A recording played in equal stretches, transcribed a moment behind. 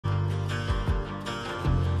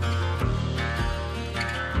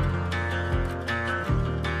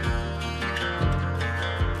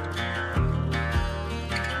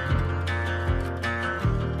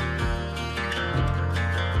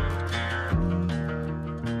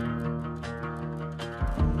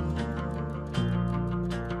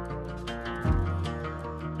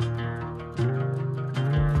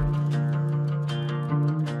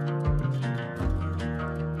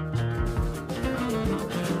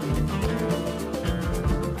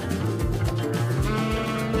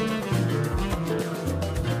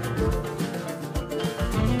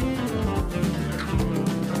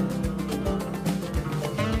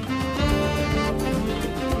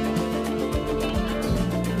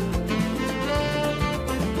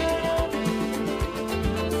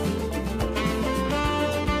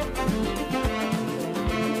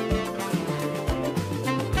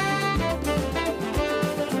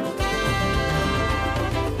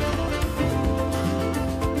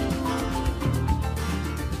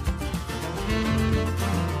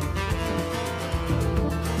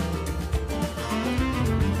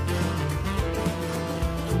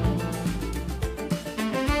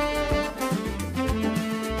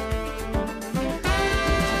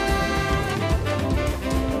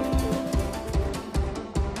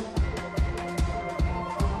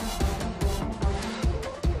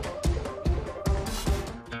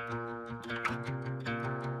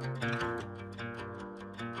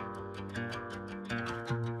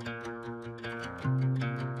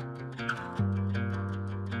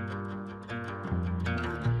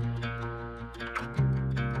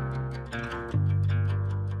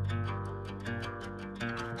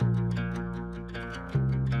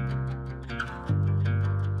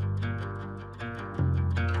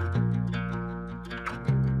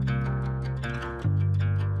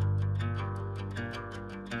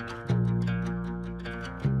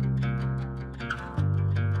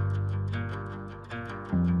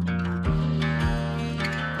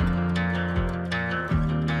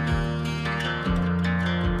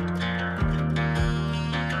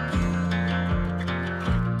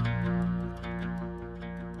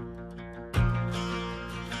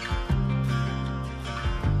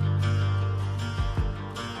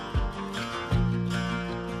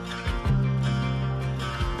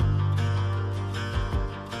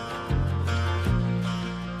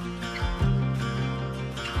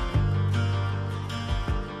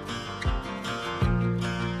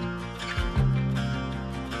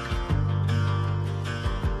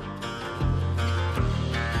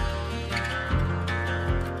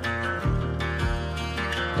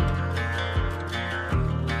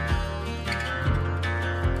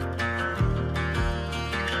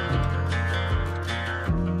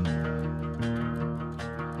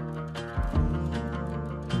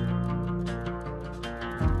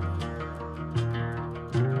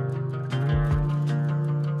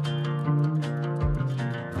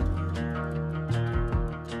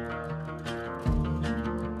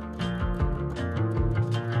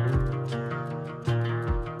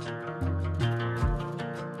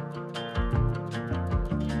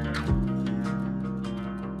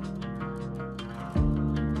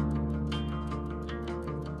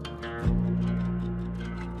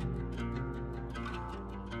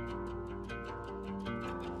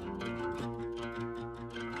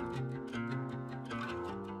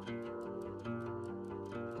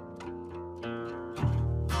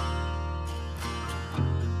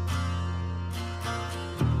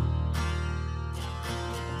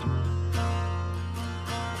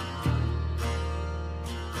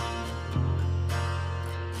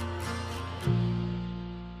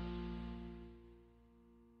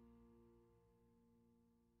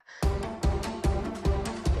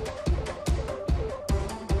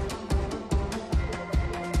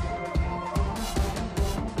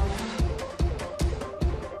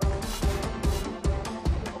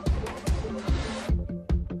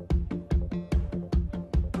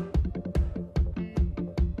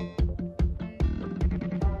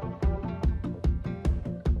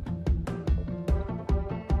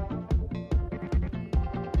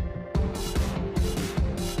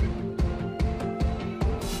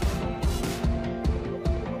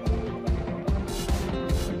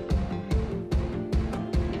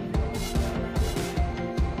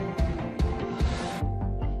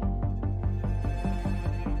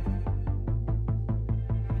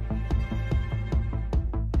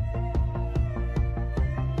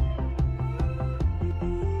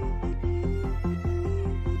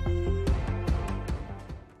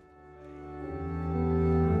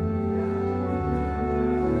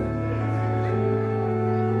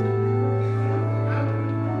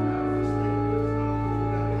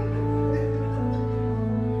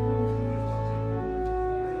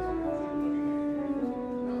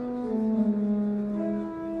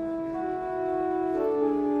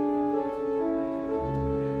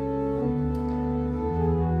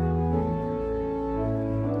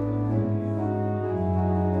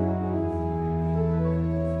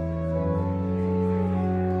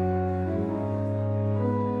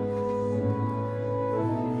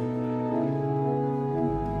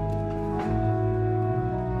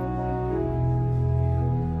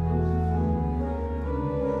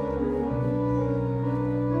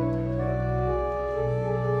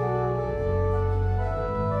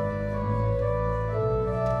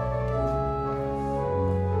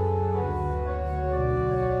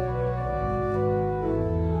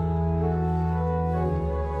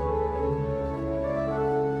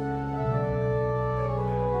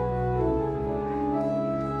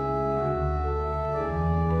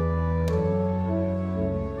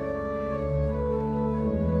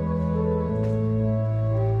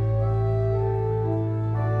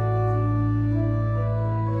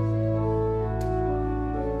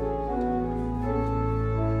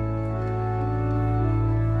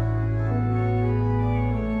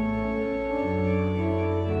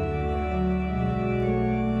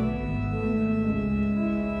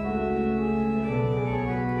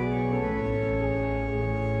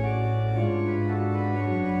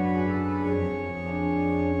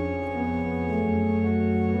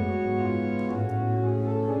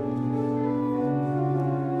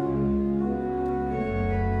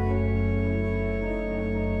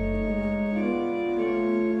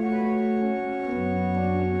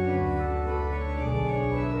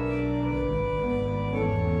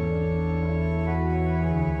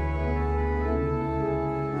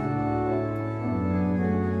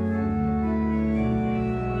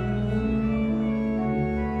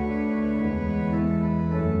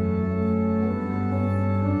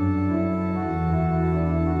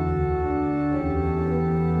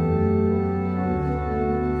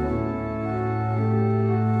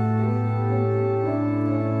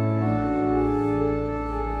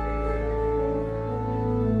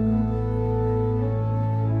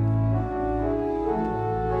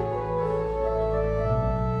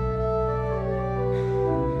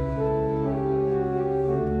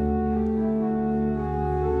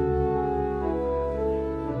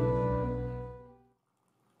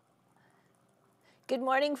Good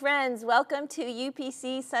morning, friends. Welcome to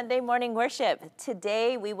UPC Sunday Morning Worship.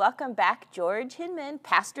 Today, we welcome back George Hinman,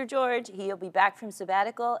 Pastor George. He'll be back from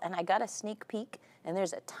sabbatical, and I got a sneak peek, and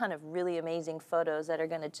there's a ton of really amazing photos that are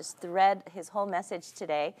going to just thread his whole message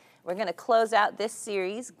today. We're going to close out this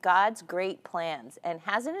series, God's Great Plans, and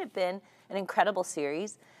hasn't it been an incredible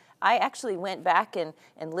series? I actually went back and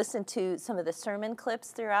listened to some of the sermon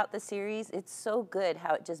clips throughout the series. It's so good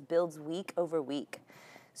how it just builds week over week.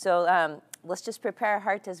 So let's just prepare our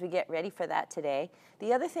hearts as we get ready for that today.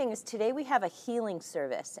 The other thing is today we have a healing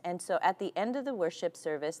service. And so at the end of the worship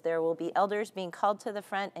service, there will be elders being called to the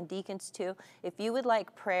front and deacons too. If you would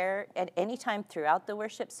like prayer at any time throughout the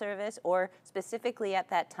worship service or specifically at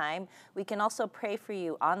that time, we can also pray for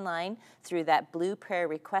you online through that blue prayer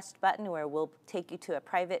request button where we'll take you to a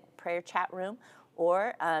private prayer chat room.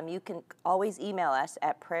 Or you can always email us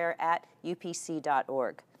at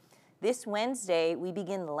prayer@upc.org. This Wednesday, we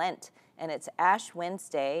begin Lent, and it's Ash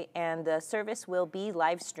Wednesday, and the service will be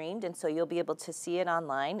live streamed, and so you'll be able to see it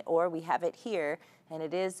online, or we have it here, and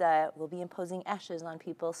it is, we'll be imposing ashes on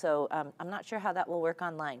people, so I'm not sure how that will work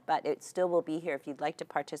online, but it still will be here if you'd like to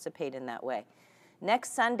participate in that way.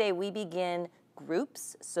 Next Sunday, we begin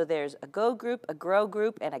groups, so there's a Go group, a Grow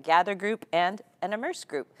group, and a Gather group, and an Immerse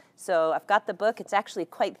group. So I've got the book. It's actually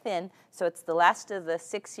quite thin, so it's the last of the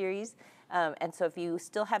 6 series. And so if you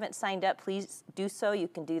still haven't signed up, please do so. You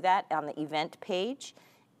can do that on the event page.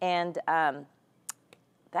 And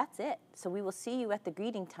that's it. So we will see you at the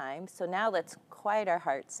greeting time. So now let's quiet our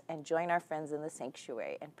hearts and join our friends in the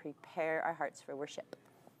sanctuary and prepare our hearts for worship.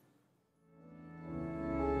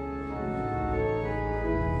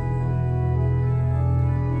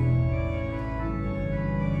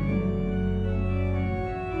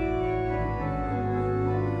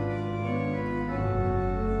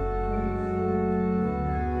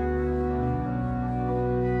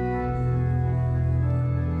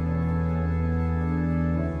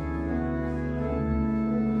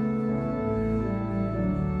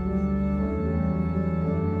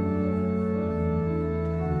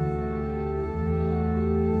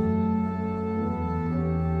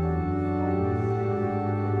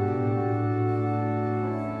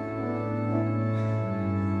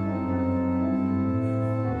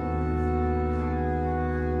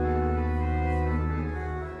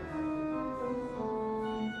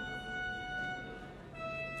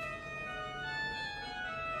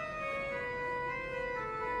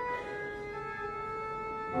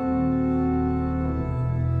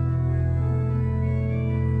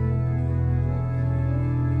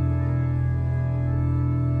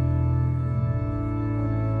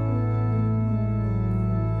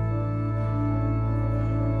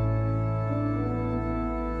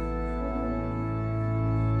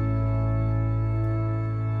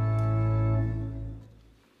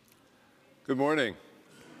 Good morning.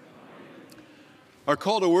 Our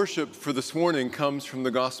call to worship for this morning comes from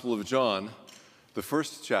the Gospel of John, the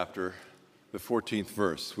first chapter, the 14th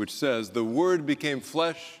verse, which says, "The Word became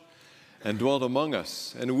flesh and dwelt among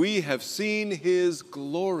us, and we have seen His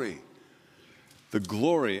glory, the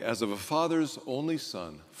glory as of a Father's only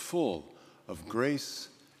Son, full of grace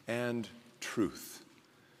and truth."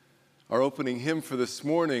 Our opening hymn for this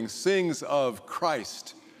morning sings of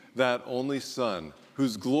Christ, that only Son,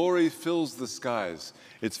 whose glory fills the skies.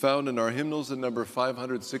 It's found in our hymnals at number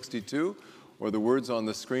 562, or the words on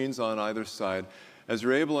the screens on either side. As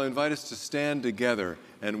you're able, I invite us to stand together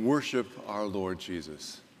and worship our Lord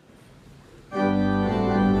Jesus.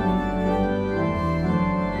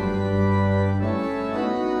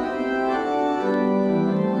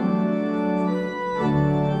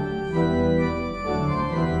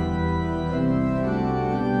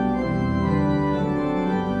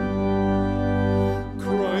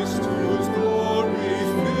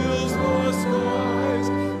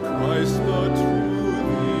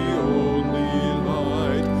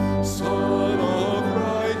 Son of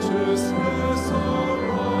righteousness,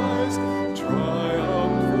 arise.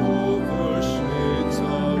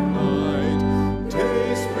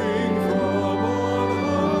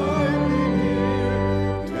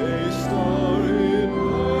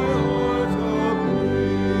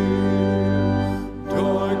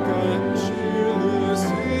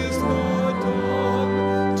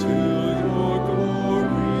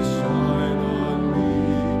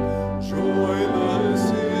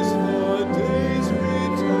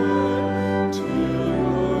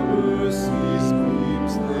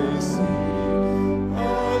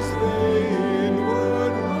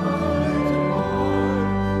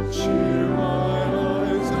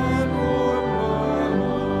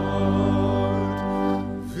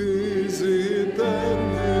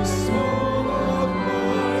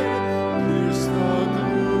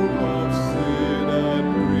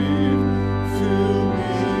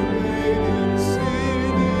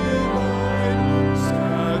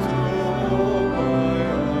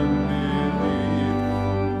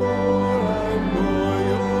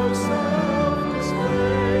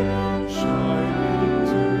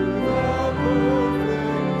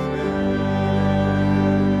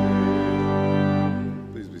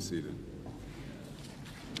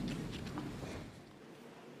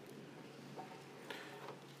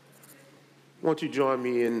 Won't you join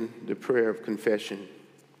me in the prayer of confession?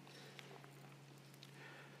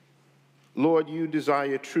 Lord, you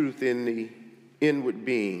desire truth in the inward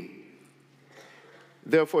being.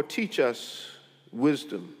 Therefore, teach us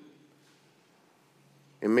wisdom,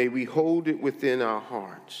 and may we hold it within our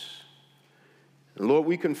hearts. And Lord,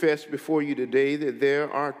 we confess before you today that there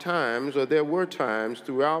were times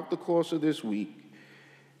throughout the course of this week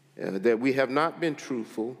that we have not been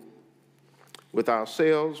truthful with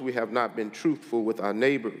ourselves. We have not been truthful with our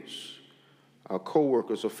neighbors, our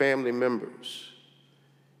co-workers, or family members.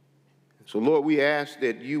 So, Lord, we ask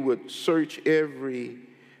that you would search every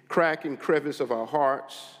crack and crevice of our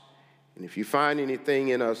hearts, and if you find anything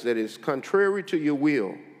in us that is contrary to your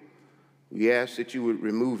will, we ask that you would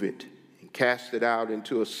remove it and cast it out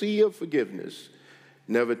into a sea of forgiveness,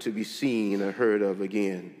 never to be seen or heard of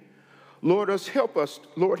again. Lord, help us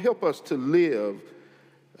to live,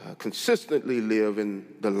 consistently live in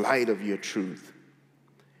the light of your truth.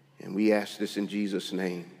 And we ask this in Jesus'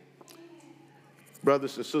 name.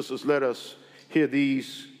 Brothers and sisters, let us hear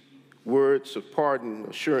these words of pardon,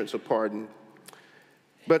 assurance of pardon.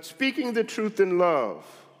 But speaking the truth in love,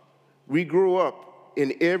 we grow up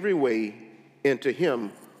in every way into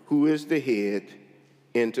him who is the head,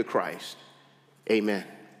 into Christ. Amen.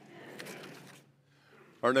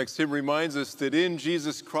 Our next hymn reminds us that in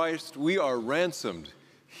Jesus Christ we are ransomed,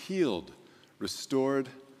 healed, restored,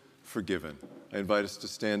 forgiven. I invite us to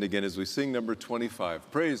stand again as we sing number 25.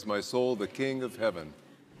 Praise my soul, the King of heaven.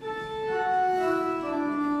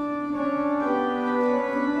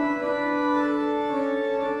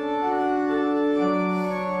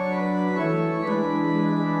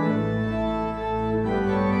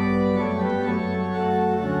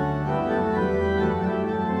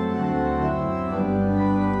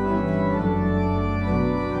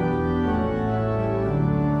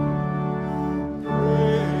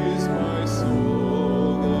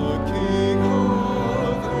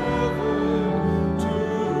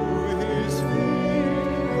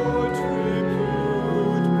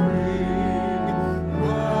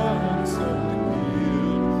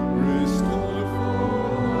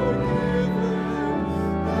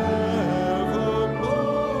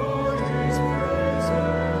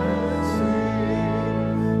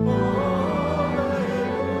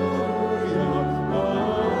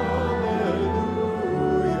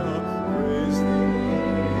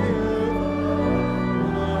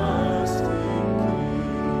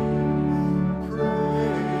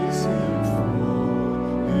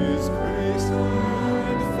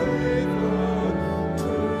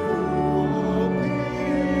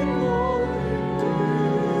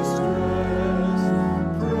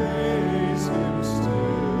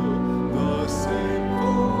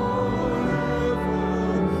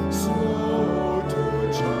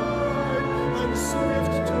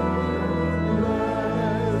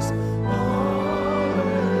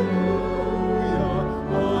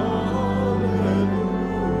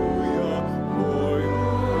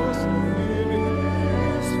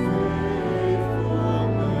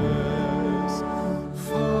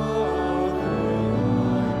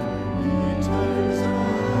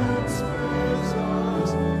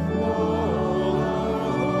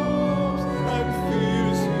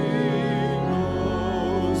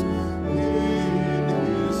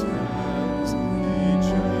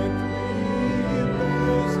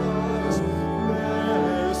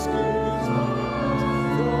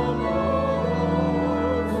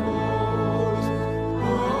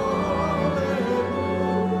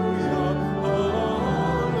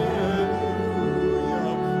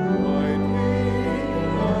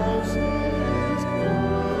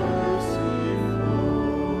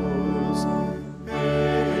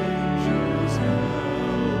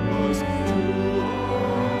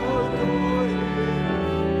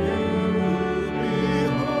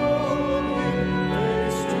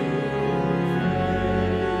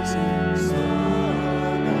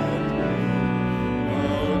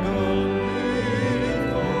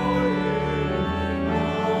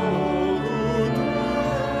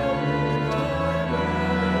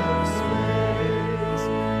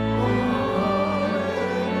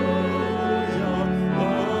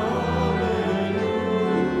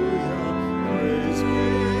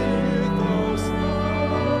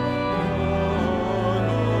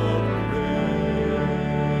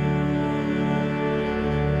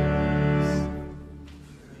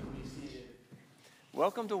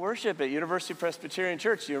 Welcome to worship at University Presbyterian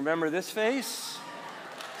Church. Do you remember this face?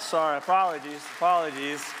 Sorry, apologies.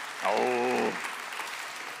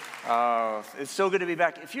 It's so good to be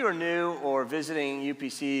back. If you are new or visiting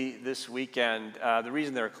UPC this weekend, the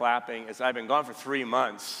reason they're clapping is I've been gone for 3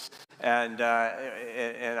 months, and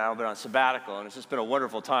I've been on sabbatical, and it's just been a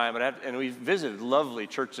wonderful time. And we've visited lovely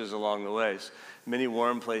churches along the way. Many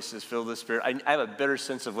warm places filled with the Spirit. I have a better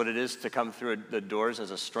sense of what it is to come through the doors as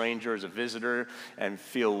a stranger, as a visitor, and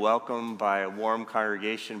feel welcomed by a warm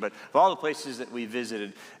congregation. But of all the places that we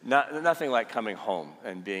visited, nothing like coming home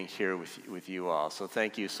and being here with you all. So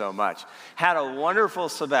thank you so much. Had a wonderful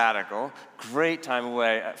sabbatical, great time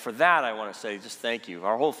away. For that, I want to say just thank you.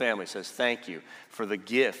 Our whole family says thank you for the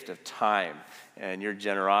gift of time and your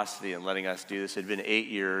generosity in letting us do this. It had been 8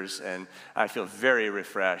 years, and I feel very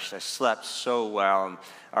refreshed. I slept so well, and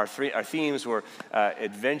our themes were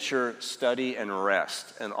adventure, study, and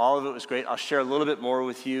rest, and all of it was great. I'll share a little bit more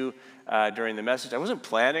with you during the message. I wasn't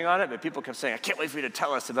planning on it, but people kept saying, I can't wait for you to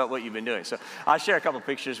tell us about what you've been doing. So I'll share a couple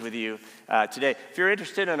pictures with you today. If you're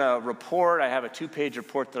interested in a report, I have a 2-page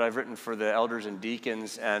report that I've written for the elders and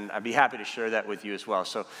deacons, and I'd be happy to share that with you as well.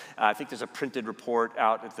 So I think there's a printed report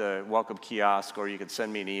out at the welcome kiosk, or you can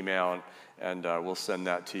send me an email, and we'll send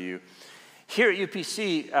that to you. Here at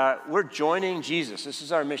UPC, we're joining Jesus. This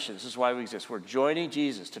is our mission. This is why we exist. We're joining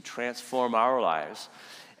Jesus to transform our lives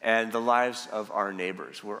and the lives of our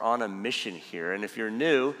neighbors. We're on a mission here, and if you're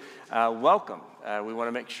new, welcome. We want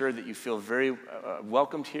to make sure that you feel very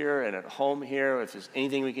welcomed here and at home here. If there's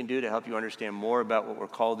anything we can do to help you understand more about what we're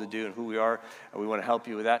called to do and who we are, we want to help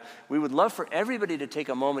you with that. We would love for everybody to take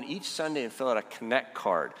a moment each Sunday and fill out a Connect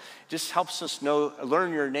card. It just helps us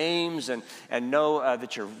learn your names and know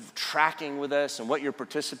that you're tracking with us and what you're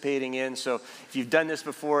participating in. So if you've done this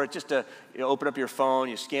before, just open up your phone,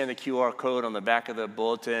 you scan the QR code on the back of the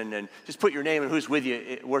bulletin, and just put your name and who's with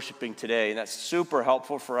you worshiping today. And that's super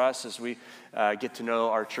helpful for us as we get to know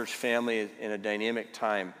our church family in a dynamic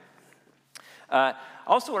time. I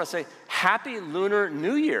also want to say Happy Lunar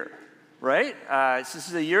New Year, right? This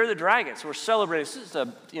is the year of the dragon, so we're celebrating. This is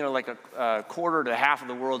like a quarter to half of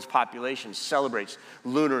the world's population celebrates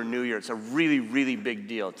Lunar New Year. It's a really, really big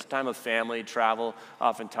deal. It's a time of family, travel,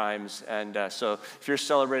 oftentimes, and so if you're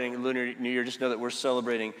celebrating Lunar New Year, just know that we're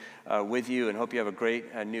celebrating with you, and hope you have a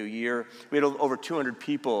great new year. We had over 200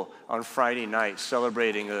 people on Friday night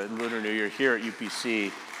celebrating Lunar New Year here at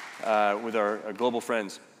UPC with our global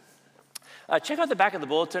friends. Check out the back of the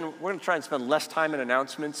bulletin. We're going to try and spend less time in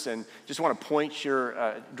announcements, and just want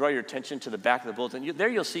to draw your attention to the back of the bulletin. There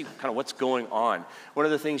you'll see kind of what's going on. One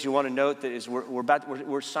of the things you want to note that is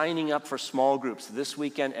we're signing up for small groups this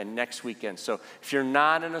weekend and next weekend. So if you're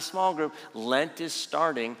not in a small group, Lent is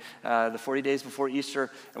starting the 40 days before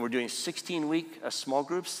Easter, and we're doing 16-week small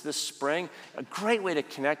groups this spring. A great way to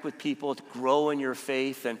connect with people, to grow in your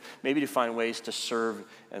faith, and maybe to find ways to serve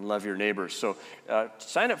and love your neighbors. So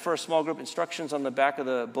sign up for a small group. Instructions on the back of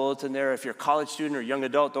the bulletin there. If you're a college student or young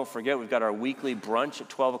adult, don't forget we've got our weekly brunch at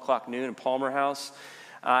 12 o'clock noon in Palmer House.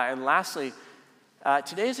 And lastly,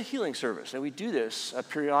 today is a healing service, and we do this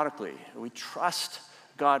periodically. We trust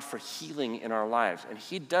God for healing in our lives, and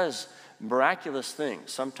He does miraculous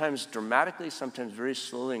things, sometimes dramatically, sometimes very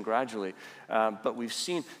slowly and gradually. But we've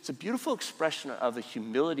seen, it's a beautiful expression of the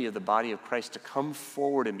humility of the body of Christ to come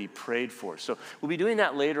forward and be prayed for. So we'll be doing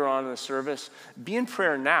that later on in the service. Be in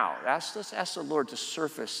prayer now. Let's ask the Lord to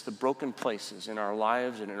surface the broken places in our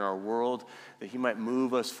lives and in our world, that He might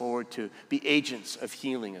move us forward to be agents of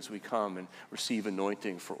healing as we come and receive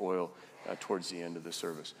anointing for oil towards the end of the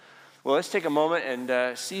service. Well, let's take a moment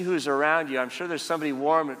and see who's around you. I'm sure there's somebody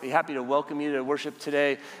warm. I'd be happy to welcome you to worship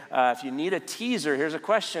today. If you need a teaser, here's a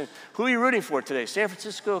question. Who are you rooting for today? San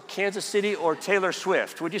Francisco, Kansas City, or Taylor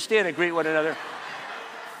Swift? Would you stand and greet one another?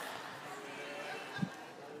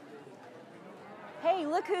 Hey,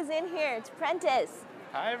 look who's in here. It's Prentice.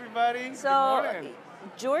 Hi, everybody. So, Good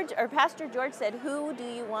morning. Pastor George said, who do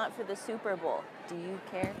you want for the Super Bowl? Do you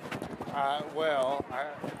care? If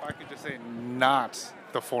I could just say not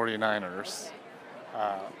the 49ers.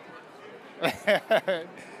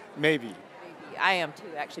 Maybe. I am too,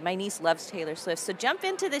 actually. My niece loves Taylor Swift. So jump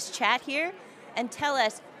into this chat here and tell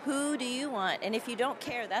us, who do you want? And if you don't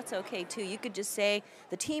care, that's okay too. You could just say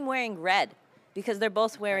the team wearing red, because they're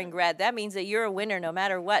both wearing red. That means that you're a winner no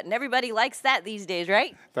matter what. And everybody likes that these days,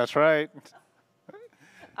 right? That's right.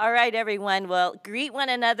 All right, everyone. Well, greet one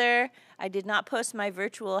another. I did not post my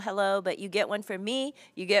virtual hello, but you get one from me,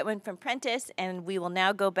 you get one from Prentice, and we will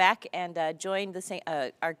now go back and join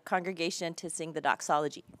our congregation to sing the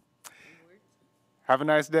doxology. Have a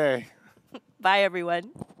nice day. Bye,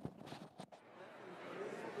 everyone.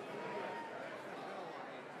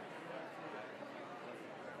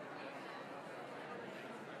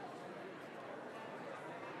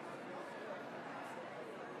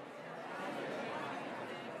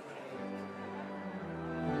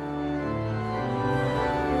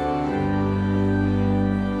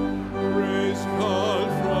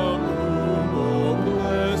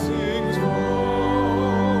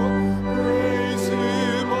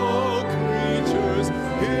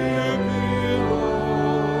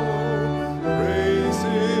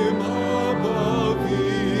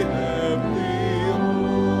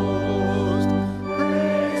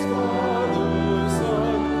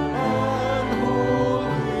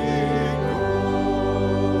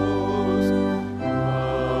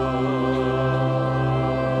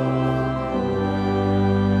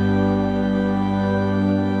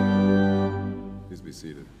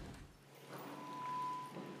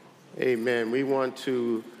 Amen. We want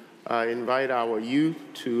to invite our youth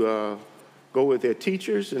to go with their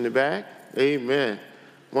teachers in the back. Amen.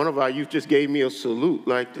 One of our youth just gave me a salute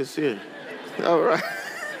like this here. All right.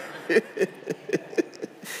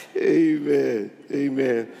 Amen.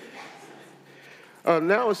 Amen.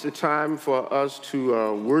 Now is the time for us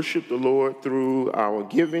to worship the Lord through our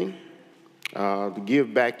giving, to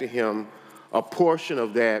give back to Him a portion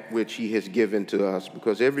of that which He has given to us,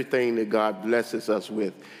 because everything that God blesses us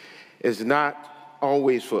with is not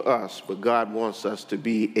always for us, but God wants us to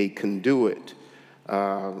be a conduit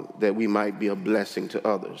that we might be a blessing to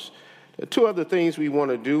others. Two other things we want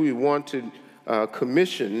to do. We want to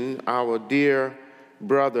commission our dear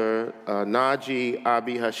brother, Naji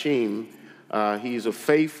Abi Hashim. He's a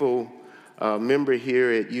faithful member here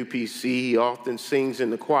at UPC. He often sings in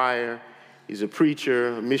the choir. He's a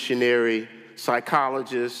preacher, a missionary,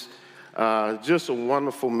 psychologist, just a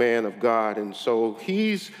wonderful man of God. And so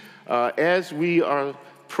he's, as we are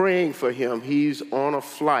praying for him, he's on a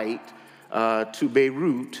flight to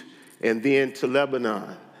Beirut and then to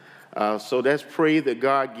Lebanon. So let's pray that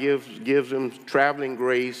God gives him traveling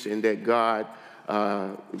grace and that God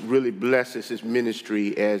really blesses his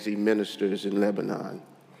ministry as he ministers in Lebanon.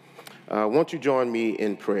 Won't you join me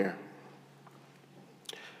in prayer?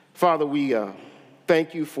 Father, we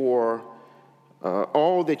thank you for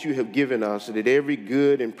all that you have given us, that every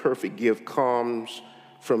good and perfect gift comes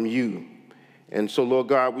from you. And so, Lord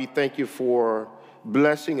God, we thank you for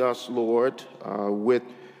blessing us, Lord, with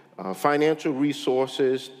financial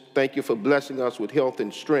resources. Thank you for blessing us with health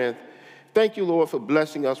and strength. Thank you, Lord, for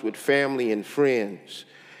blessing us with family and friends.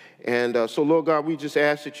 And so, Lord God, we just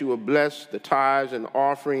ask that you will bless the tithes and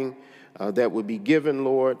offering that would be given,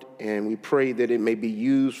 Lord, and we pray that it may be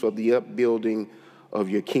used for the upbuilding of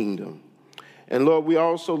your kingdom. And, Lord, we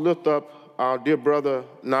also lift up our dear brother,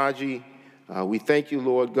 Naji. We thank you,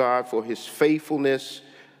 Lord God, for his faithfulness.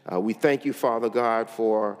 We thank you, Father God,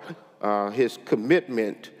 for his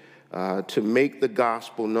commitment to make the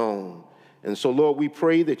gospel known. And so, Lord, we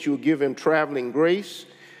pray that you will give him traveling grace.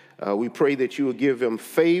 We pray that you will give him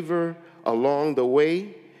favor along the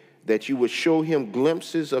way, that you would show him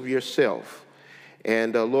glimpses of yourself.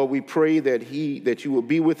 And, Lord, we pray that you will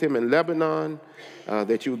be with him in Lebanon,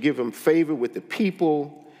 that you will give him favor with the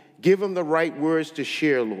people, give him the right words to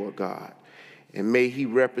share, Lord God, and may he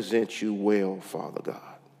represent you well, Father God.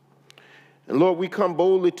 And Lord, we come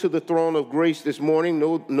boldly to the throne of grace this morning,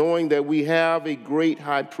 knowing that we have a great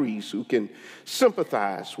high priest who can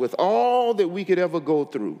sympathize with all that we could ever go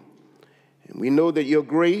through. And we know that your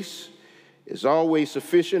grace is always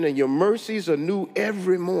sufficient and your mercies are new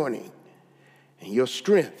every morning. And your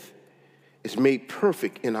strength is made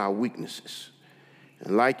perfect in our weaknesses.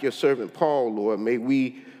 And like your servant Paul, Lord, may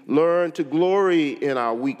we learn to glory in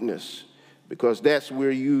our weakness, because that's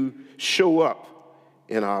where you show up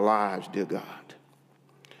in our lives, dear God.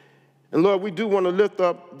 And Lord, we do want to lift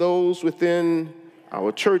up those within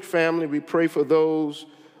our church family. We pray for those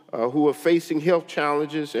who are facing health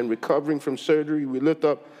challenges and recovering from surgery. We lift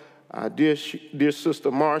up our dear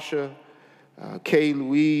sister Marcia, Kay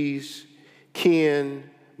Louise, Ken,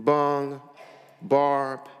 Bung,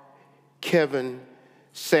 Barb, Kevin,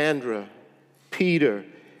 Sandra, Peter,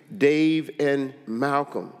 Dave, and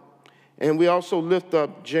Malcolm. And we also lift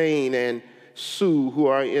up Jane and Sue, who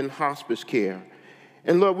are in hospice care.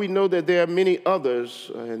 And Lord, we know that there are many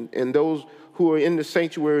others, and those who are in the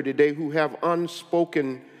sanctuary today who have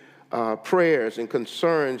unspoken prayers and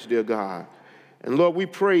concerns, dear God. And Lord, we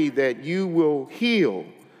pray that you will heal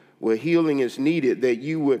where healing is needed, that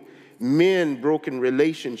you would mend broken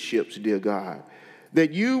relationships, dear God,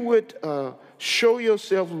 that you would show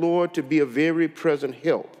yourself, Lord, to be a very present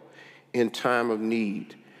help in time of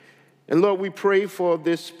need. And Lord, we pray for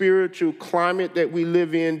this spiritual climate that we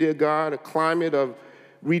live in, dear God, a climate of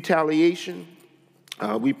retaliation.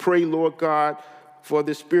 We pray, Lord God, for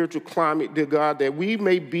this spiritual climate, dear God, that we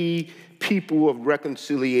may be people of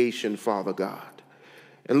reconciliation, Father God.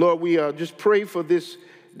 And Lord, we just pray for this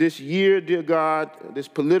year, dear God, this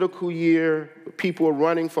political year. People are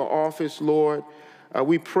running for office, Lord.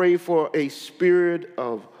 We pray for a spirit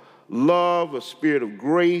of love, a spirit of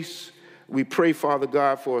grace. We pray, Father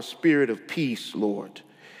God, for a spirit of peace, Lord.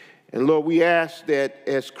 And Lord, we ask that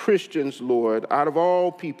as Christians, Lord, out of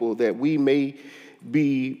all people, that we may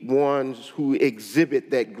be ones who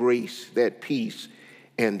exhibit that grace, that peace,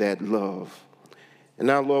 and that love. And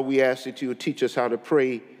now, Lord, we ask that you would teach us how to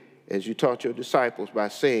pray as you taught your disciples by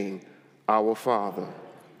saying, Our Father,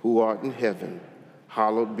 who art in heaven,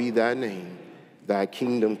 hallowed be thy name. Thy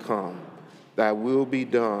kingdom come, thy will be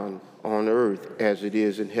done on earth as it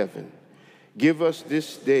is in heaven. Give us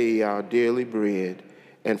this day our daily bread,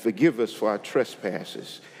 and forgive us for our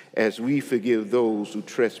trespasses, as we forgive those who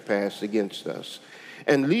trespass against us.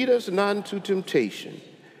 And lead us not into temptation,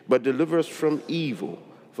 but deliver us from evil.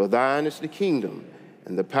 For thine is the kingdom,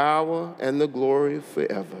 and the power, and the glory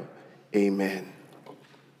forever. Amen.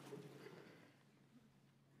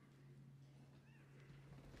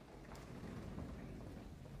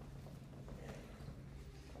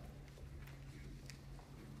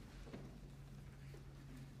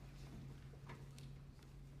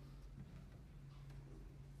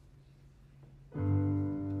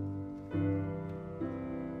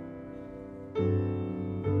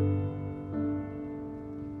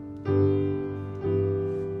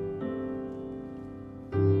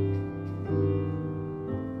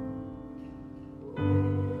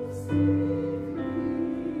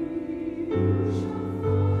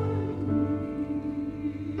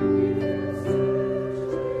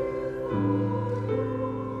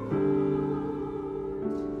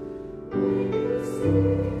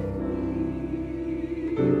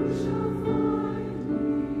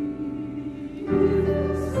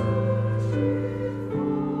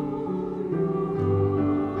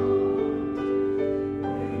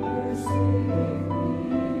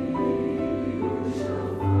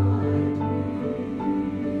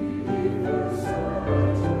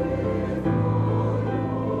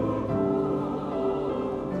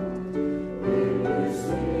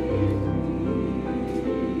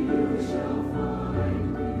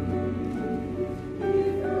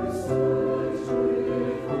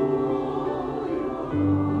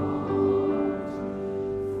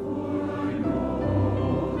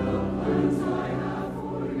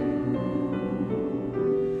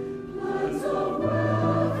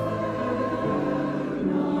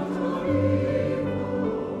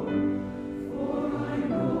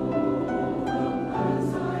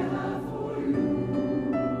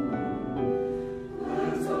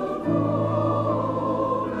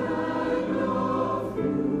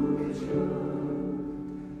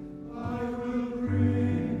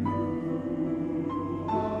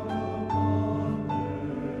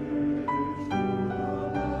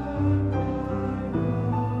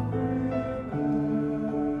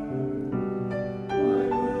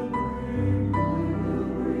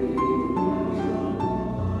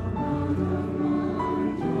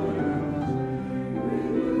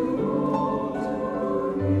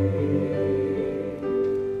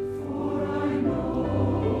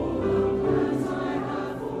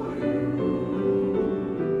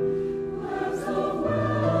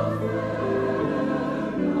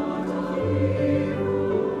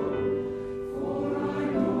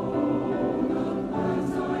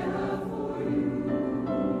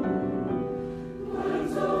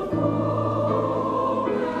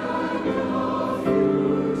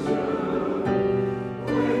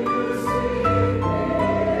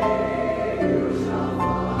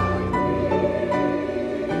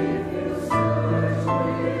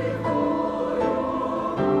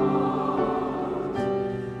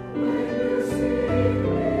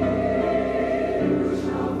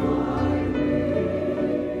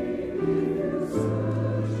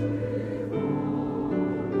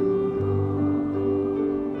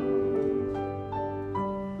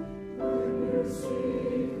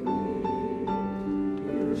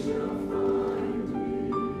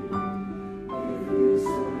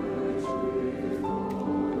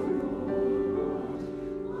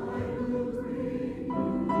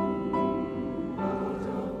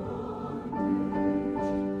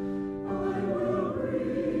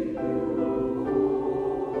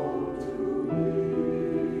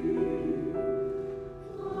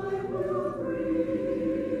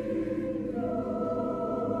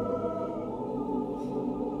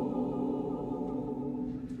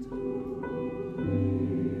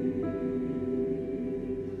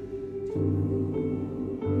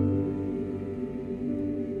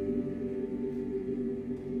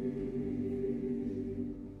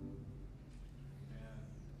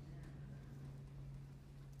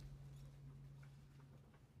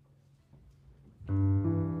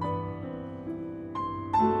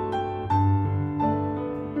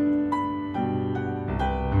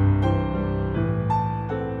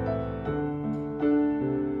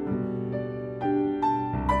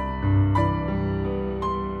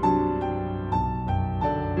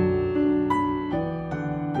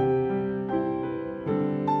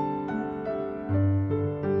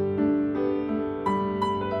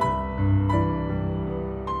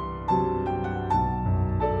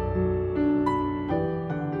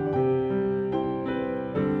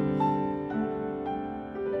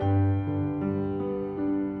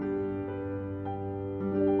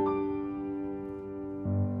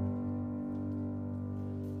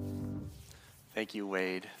 Thank you,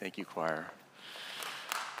 Wade. Thank you, choir.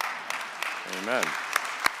 Amen.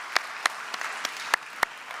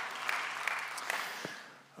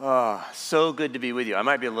 Oh, so good to be with you. I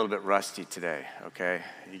might be a little bit rusty today, okay?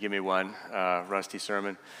 You give me one rusty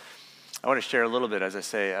sermon. I want to share a little bit, as I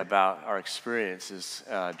say, about our experiences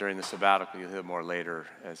during the sabbatical. You'll hear more later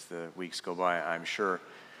as the weeks go by, I'm sure.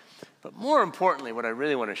 But more importantly, what I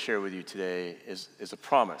really want to share with you today is a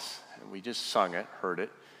promise. And we just sung it, heard it.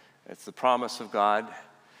 It's the promise of God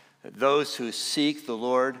that those who seek the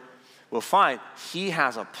Lord will find He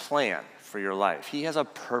has a plan for your life. He has a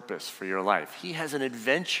purpose for your life. He has an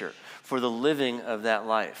adventure for the living of that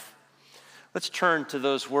life. Let's turn to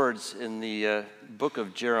those words in the book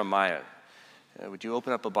of Jeremiah. Would you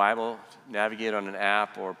open up a Bible, navigate on an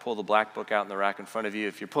app, or pull the black book out in the rack in front of you?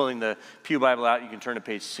 If you're pulling the Pew Bible out, you can turn to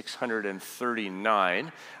page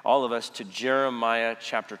 639. All of us to Jeremiah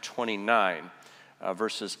chapter 29,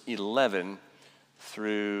 verses 11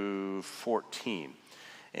 through 14.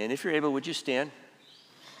 And if you're able, would you stand?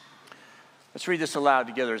 Let's read this aloud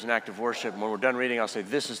together as an act of worship. And when we're done reading, I'll say,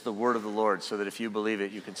 "This is the word of the Lord," so that if you believe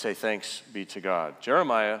it, you can say, "Thanks be to God."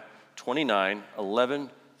 Jeremiah 29,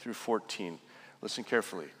 11 through 14. Listen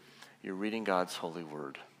carefully. You're reading God's holy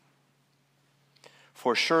word.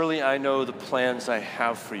 "For surely I know the plans I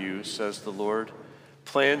have for you, says the Lord,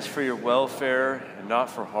 plans for your welfare and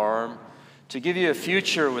not for harm, to give you a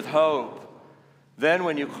future with hope. Then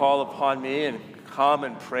when you call upon me and come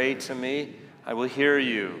and pray to me, I will hear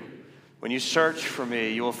you. When you search for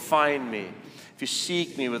me, you will find me. If you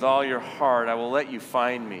seek me with all your heart, I will let you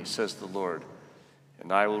find me, says the Lord.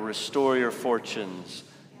 And I will restore your fortunes,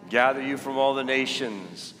 gather you from all the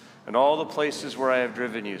nations and all the places where I have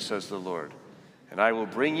driven you, says the Lord. And I will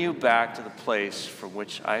bring you back to the place from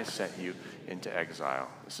which I sent you into exile."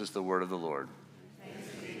 This is the word of the Lord.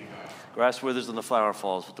 Grass withers and the flower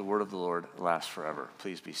falls, but the word of the Lord lasts forever.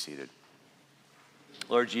 Please be seated.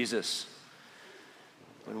 Lord Jesus,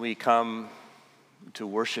 when we come to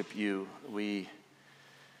worship you, we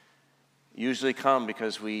usually come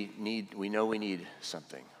because we know we need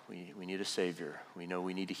something. We need a Savior. We know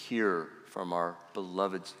we need to hear from our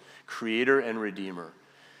beloved Creator and Redeemer.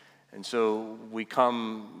 And so we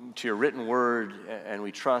come to your written word and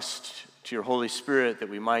we trust to your Holy Spirit that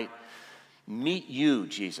we might meet you,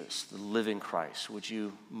 Jesus, the living Christ. Would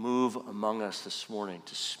you move among us this morning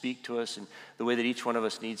to speak to us in the way that each one of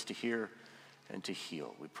us needs to hear and to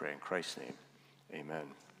heal? We pray in Christ's name.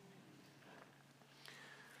 Amen.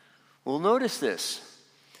 Well, notice this.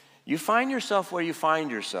 You find yourself where you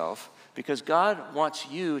find yourself because God wants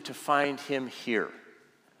you to find him here.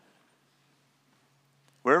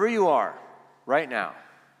 Wherever you are right now.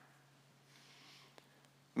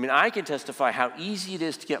 I mean, I can testify how easy it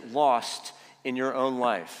is to get lost in your own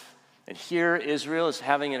life. And here Israel is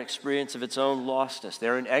having an experience of its own lostness.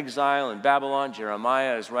 They're in exile in Babylon.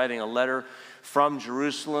 Jeremiah is writing a letter from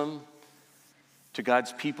Jerusalem to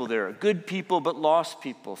God's people there. A good people, but lost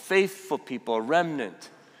people. Faithful people, a remnant,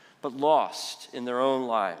 but lost in their own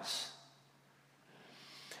lives.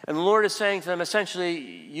 And the Lord is saying to them, essentially,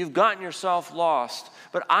 you've gotten yourself lost,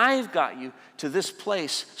 but I've got you to this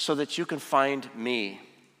place so that you can find me.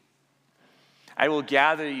 I will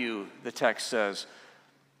gather you, the text says,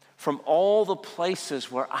 from all the places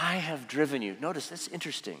where I have driven you. Notice, that's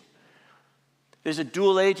interesting. There's a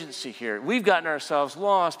dual agency here. We've gotten ourselves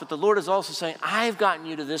lost, but the Lord is also saying, I've gotten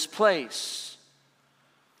you to this place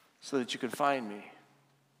so that you can find me.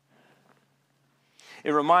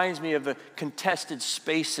 It reminds me of the contested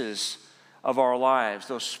spaces of our lives,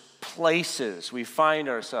 those places we find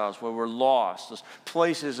ourselves where we're lost, those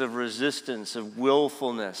places of resistance, of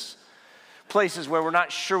willfulness, places where we're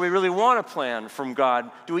not sure we really want a plan from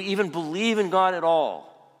God. Do we even believe in God at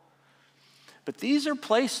all? But these are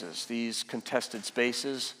places, these contested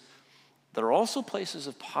spaces, that are also places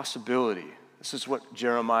of possibility. This is what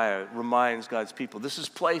Jeremiah reminds God's people. This is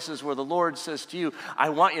places where the Lord says to you, I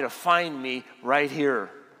want you to find me right here.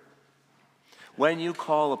 When you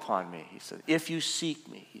call upon me, he said. If you seek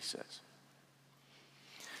me, he says.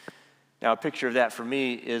 Now, a picture of that for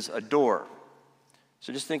me is a door.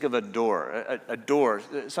 So just think of a door, a door,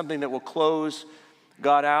 something that will close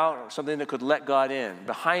God out, or something that could let God in.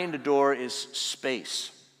 Behind a door is space.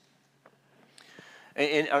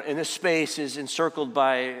 And this space is encircled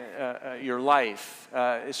by your life,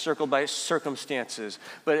 is circled by circumstances,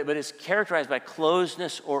 but it's characterized by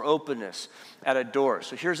closeness or openness at a door.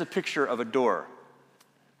 So here's a picture of a door.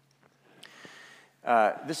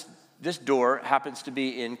 This door happens to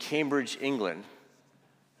be in Cambridge, England.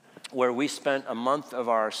 where we spent a month of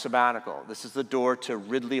our sabbatical. This is the door to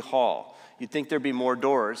Ridley Hall. You'd think there'd be more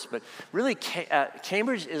doors, but really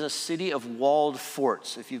Cambridge is a city of walled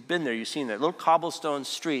forts. If you've been there, you've seen that. Little cobblestone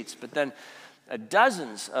streets, but then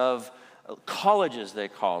dozens of colleges, they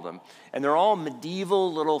call them. And they're all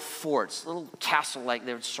medieval little forts, little castle-like.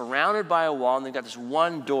 They're surrounded by a wall, and they've got this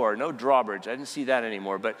one door, no drawbridge. I didn't see that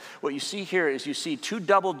anymore. But what you see here is you see two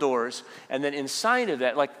double doors, and then inside of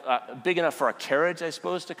that, like big enough for a carriage, I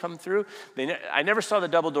suppose, to come through. I never saw the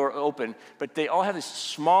double door open, but they all have this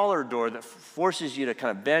smaller door that forces you to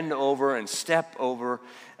kind of bend over and step over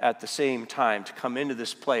at the same time to come into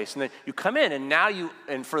this place. And then you come in, and now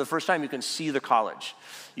and for the first time, you can see the college.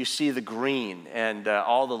 You see the green and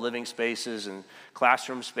all the living spaces and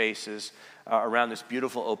classroom spaces around this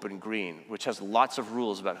beautiful open green, which has lots of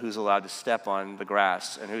rules about who's allowed to step on the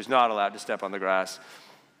grass and who's not allowed to step on the grass.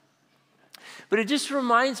 But it just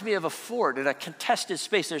reminds me of a fort and a contested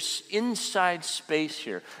space. There's inside space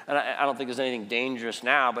here. And I don't think there's anything dangerous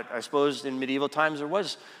now, but I suppose in medieval times there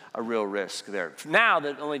was a real risk there. Now,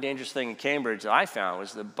 the only dangerous thing in Cambridge that I found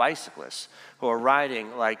was the bicyclists who are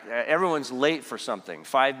riding, like everyone's late for something,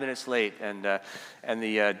 5 minutes late, and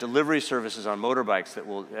the delivery services on motorbikes that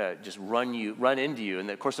will just run into you. And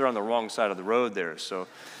of course, they're on the wrong side of the road there. So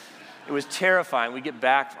it was terrifying. We'd get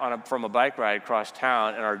back from a bike ride across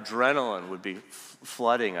town, and our adrenaline would be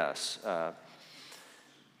flooding us.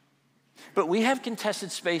 But we have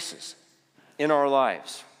contested spaces in our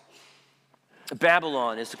lives.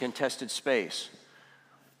 Babylon is a contested space.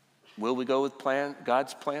 Will we go with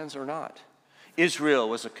God's plans or not? Israel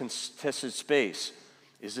was a contested space.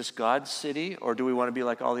 Is this God's city, or do we want to be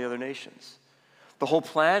like all the other nations? The whole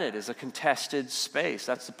planet is a contested space.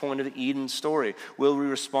 That's the point of the Eden story. Will we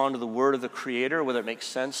respond to the word of the Creator, whether it makes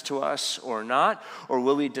sense to us or not? Or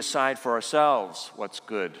will we decide for ourselves what's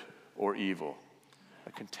good or evil?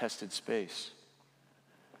 A contested space.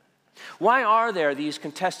 Why are there these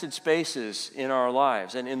contested spaces in our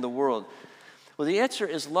lives and in the world? Well, the answer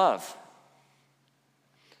is love.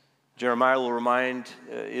 Jeremiah will remind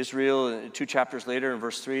Israel 2 chapters later in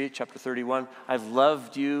verse 3, chapter 31, I've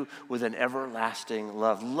loved you with an everlasting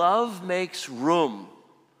love. Love makes room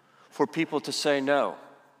for people to say no.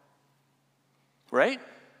 Right?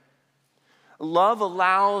 Love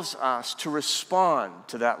allows us to respond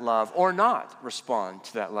to that love or not respond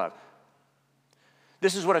to that love.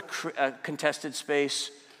 This is what a contested space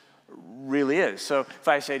really is. So if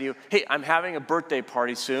I say to you, hey, I'm having a birthday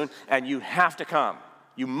party soon, and you have to come.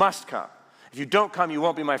 You must come. If you don't come, you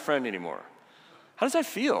won't be my friend anymore. How does that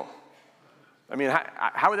feel? I mean,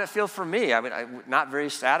 how would that feel for me? I mean, not very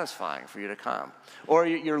satisfying for you to come. Or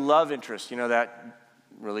your love interest, you know, that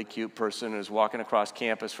really cute person who's walking across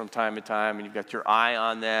campus from time to time, and you've got your eye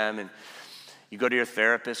on them, and you go to your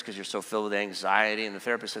therapist because you're so filled with anxiety, and the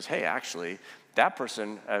therapist says, hey, actually, that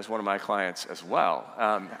person is one of my clients as well.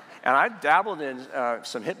 And I've dabbled in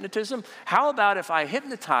some hypnotism. How about if I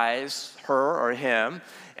hypnotize her or him,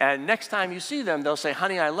 and next time you see them, they'll say,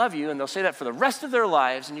 honey, I love you, and they'll say that for the rest of their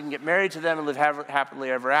lives, and you can get married to them and live happily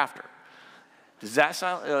ever after. Does that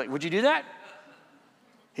sound, would you do that?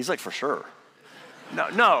 He's like, for sure.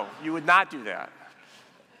 No, you would not do that.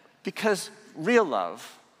 Because real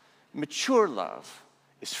love, mature love,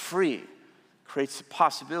 is free. Creates the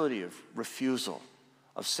possibility of refusal,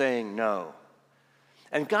 of saying no.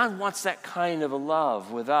 And God wants that kind of a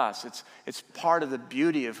love with us. It's part of the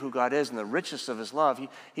beauty of who God is and the richness of his love.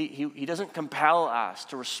 He doesn't compel us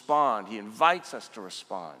to respond. He invites us to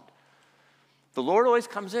respond. The Lord always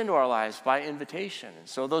comes into our lives by invitation. And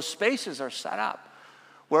so those spaces are set up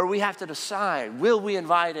where we have to decide, will we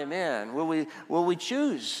invite him in? Will we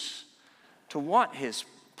choose to want his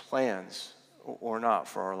plans or not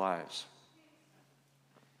for our lives?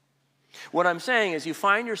 What I'm saying is you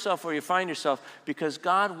find yourself where you find yourself because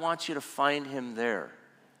God wants you to find him there.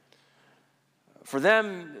 For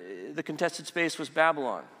them, the contested space was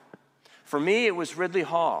Babylon. For me, it was Ridley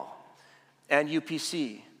Hall and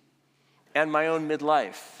UPC and my own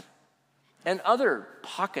midlife and other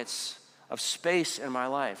pockets of space in my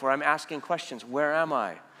life where I'm asking questions. Where am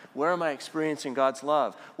I? Where am I experiencing God's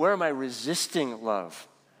love? Where am I resisting love?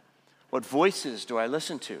 What voices do I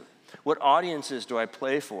listen to? What audiences do I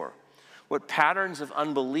play for? What patterns of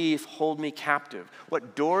unbelief hold me captive?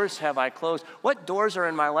 What doors have I closed? What doors are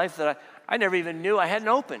in my life that I never even knew I hadn't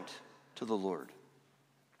opened to the Lord?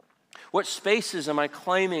 What spaces am I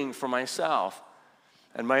claiming for myself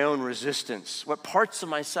and my own resistance? What parts of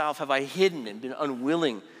myself have I hidden and been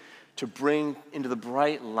unwilling to bring into the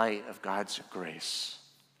bright light of God's grace?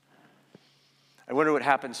 I wonder what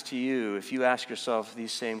happens to you if you ask yourself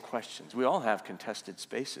these same questions. We all have contested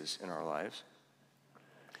spaces in our lives.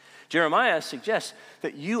 Jeremiah suggests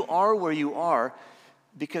that you are where you are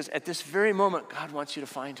because at this very moment, God wants you to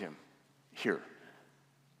find him here.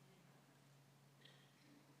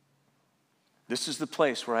 This is the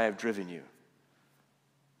place where I have driven you,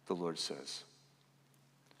 the Lord says.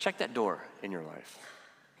 Check that door in your life.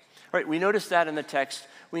 All right, we notice that in the text.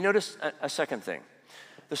 We notice a second thing.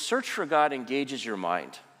 The search for God engages your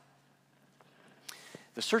mind.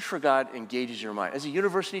 The search for God engages your mind. As a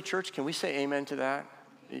university church, can we say amen to that?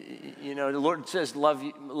 You know, the Lord says, I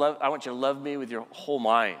want you to love me with your whole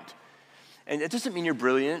mind. And it doesn't mean you're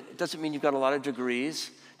brilliant. It doesn't mean you've got a lot of degrees.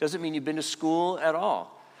 It doesn't mean you've been to school at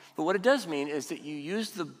all. But what it does mean is that you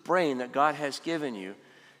use the brain that God has given you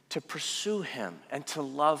to pursue him and to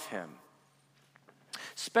love him.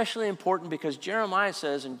 Especially important because Jeremiah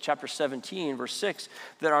says in chapter 17, verse 6,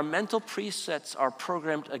 that our mental presets are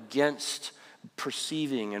programmed against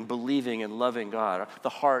perceiving and believing and loving God. The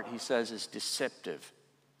heart, he says, is deceptive.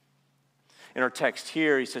 In our text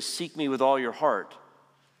here, he says, seek me with all your heart.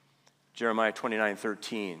 Jeremiah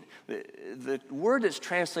 29:13. The word that's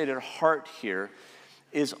translated heart here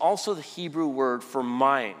is also the Hebrew word for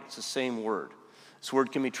mind. It's the same word. This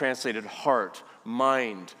word can be translated heart,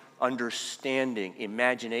 mind, understanding,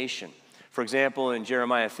 imagination. For example, in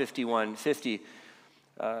Jeremiah 51:50,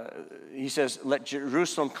 he says, let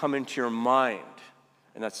Jerusalem come into your mind.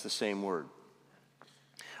 And that's the same word.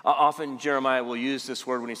 Often Jeremiah will use this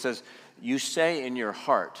word when he says, you say in your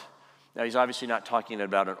heart. Now, he's obviously not talking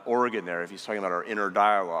about an organ there. If he's talking about our inner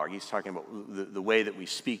dialogue, he's talking about the way that we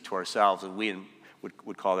speak to ourselves, and we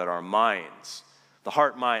would call that our minds. The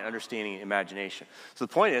heart, mind, understanding, imagination. So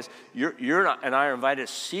the point is, you're not, and I are invited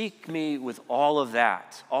to seek me with all of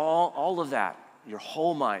that, all of that, your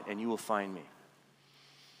whole mind, and you will find me.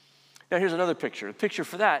 Now, here's another picture. The picture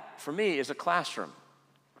for that, for me, is a classroom.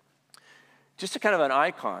 Just a kind of an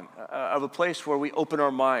icon of a place where we open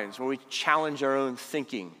our minds, where we challenge our own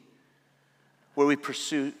thinking, where we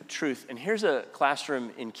pursue truth. And here's a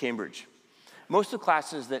classroom in Cambridge. Most of the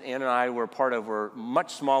classes that Ann and I were a part of were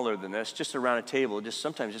much smaller than this, just around a table,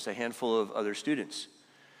 sometimes just a handful of other students.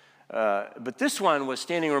 But this one was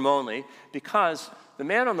standing room only because the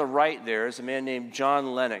man on the right there is a man named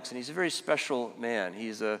John Lennox, and he's a very special man.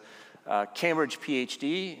 He's a Cambridge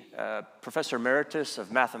PhD, professor emeritus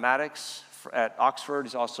of mathematics at Oxford.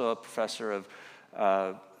 He's also a professor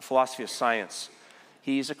of philosophy of science.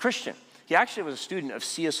 He's a Christian. He actually was a student of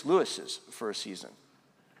C.S. Lewis's for a season.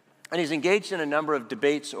 And he's engaged in a number of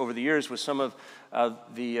debates over the years with some of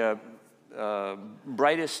the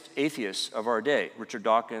brightest atheists of our day, Richard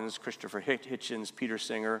Dawkins, Christopher Hitchens, Peter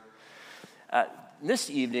Singer. This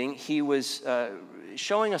evening, he was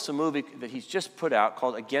showing us a movie that he's just put out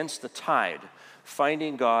called Against the Tide,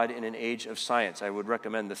 Finding God in an Age of Science. I would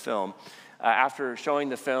recommend the film. After showing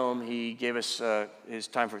the film, he gave us his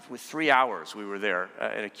time for 3 hours. We were there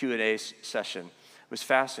in a Q&A session. It was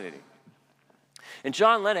fascinating. And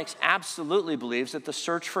John Lennox absolutely believes that the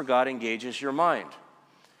search for God engages your mind.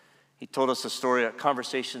 He told us a story, a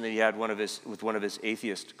conversation that he had with one of his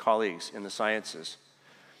atheist colleagues in the sciences.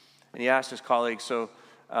 And he asked his colleague, so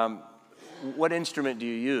what instrument do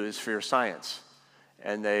you use for your science?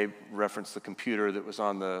 And they referenced the computer that was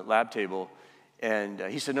on the lab table. And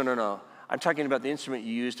he said, no. I'm talking about the instrument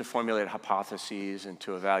you use to formulate hypotheses and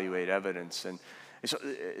to evaluate evidence. And so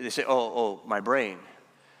they say, oh, my brain.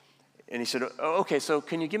 And he said, okay, so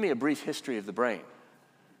can you give me a brief history of the brain?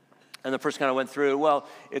 And the person kind of went through, well,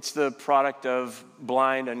 it's the product of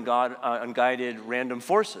blind, unguided, random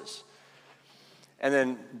forces. And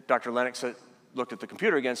then Dr. Lennox looked at the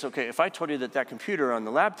computer again, so okay, if I told you that computer on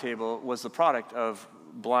the lab table was the product of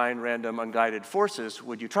blind, random, unguided forces,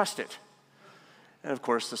 would you trust it? And of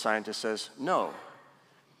course, the scientist says, no.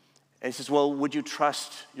 And he says, well, would you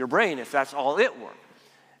trust your brain if that's all it were?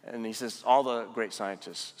 And he says, all the great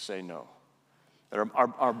scientists say no. That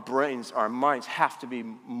our brains, our minds have to be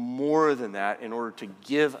more than that in order to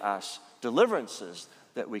give us deliverances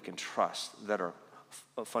that we can trust, that are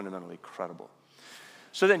fundamentally credible.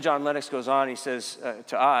 So then John Lennox goes on, he says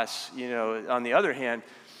to us, on the other hand,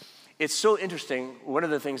 it's so interesting. One of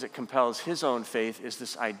the things that compels his own faith is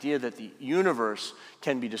this idea that the universe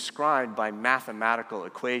can be described by mathematical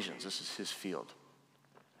equations. This is his field.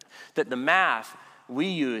 That the math we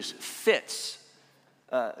use fits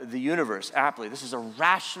the universe aptly. This is a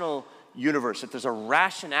rational universe, that there's a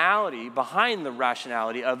rationality behind the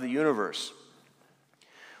rationality of the universe.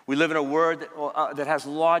 We live in a world that has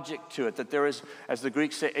logic to it, that there is, as the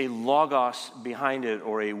Greeks say, a logos behind it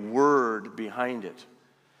or a word behind it.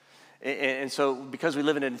 And so because we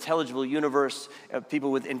live in an intelligible universe,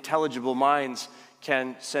 people with intelligible minds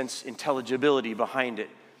can sense intelligibility behind it.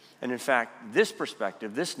 And in fact, this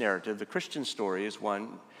perspective, this narrative, the Christian story, is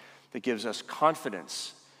one that gives us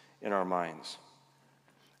confidence in our minds.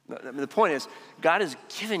 The point is, God has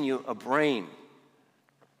given you a brain,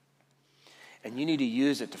 and you need to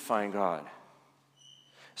use it to find God.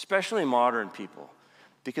 Especially modern people,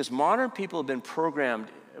 because modern people have been programmed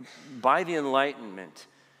by the Enlightenment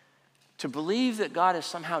to believe that God is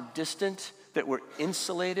somehow distant, that we're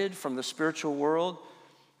insulated from the spiritual world.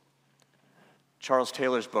 Charles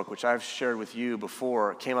Taylor's book, which I've shared with you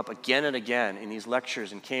before, came up again and again in these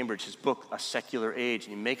lectures in Cambridge, his book, A Secular Age,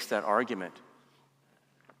 and he makes that argument.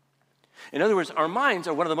 In other words, our minds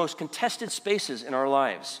are one of the most contested spaces in our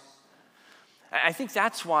lives. I think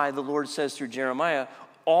that's why the Lord says through Jeremiah,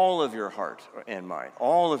 all of your heart and mind,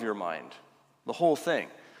 all of your mind, the whole thing.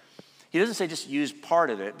 He doesn't say just use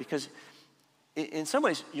part of it, because in some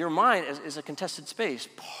ways, your mind is a contested space.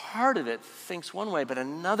 Part of it thinks one way, but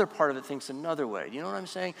another part of it thinks another way. You know what I'm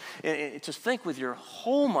saying? To think with your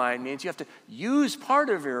whole mind means you have to use part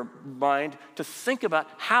of your mind to think about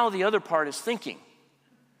how the other part is thinking,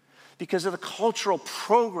 because of the cultural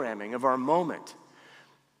programming of our moment.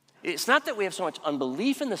 It's not that we have so much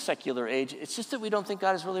unbelief in the secular age, it's just that we don't think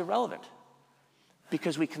God is really relevant,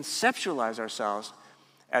 because we conceptualize ourselves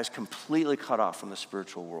as completely cut off from the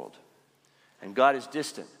spiritual world. And God is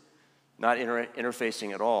distant, not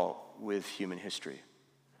interfacing at all with human history.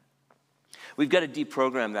 We've got to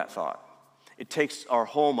deprogram that thought. It takes our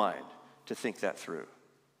whole mind to think that through.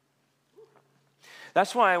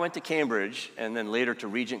 That's why I went to Cambridge and then later to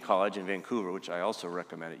Regent College in Vancouver, which I also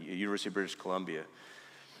recommend at University of British Columbia,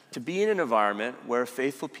 to be in an environment where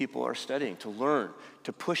faithful people are studying, to learn,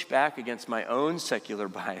 to push back against my own secular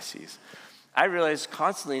biases. I realized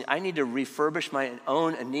constantly I need to refurbish my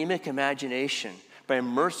own anemic imagination by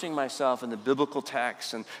immersing myself in the biblical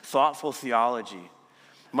texts and thoughtful theology.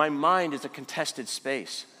 My mind is a contested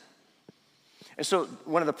space. And so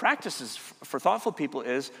one of the practices for thoughtful people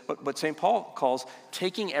is what St. Paul calls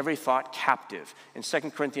taking every thought captive. In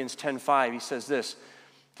 2 Corinthians 10:5, he says this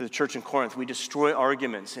to the church in Corinth: we destroy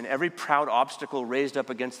arguments and every proud obstacle raised up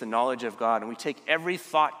against the knowledge of God, and we take every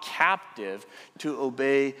thought captive to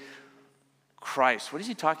obey Christ. What is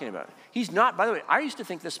he talking about? He's not, by the way, I used to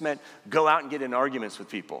think this meant go out and get in arguments with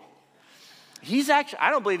people.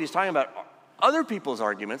 I don't believe he's talking about other people's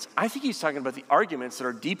arguments. I think he's talking about the arguments that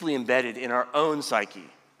are deeply embedded in our own psyche.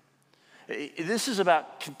 This is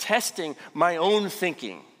about contesting my own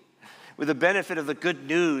thinking with the benefit of the good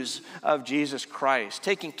news of Jesus Christ,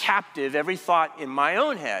 taking captive every thought in my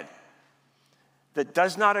own head that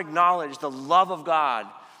does not acknowledge the love of God,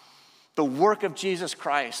 the work of Jesus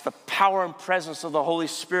Christ, the power and presence of the Holy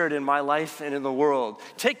Spirit in my life and in the world.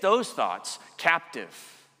 Take those thoughts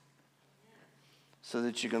captive so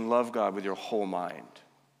that you can love God with your whole mind.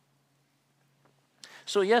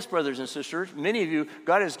 So yes, brothers and sisters, many of you,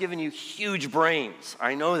 God has given you huge brains.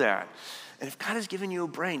 I know that. And if God has given you a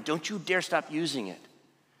brain, don't you dare stop using it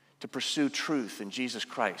to pursue truth in Jesus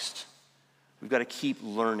Christ. We've got to keep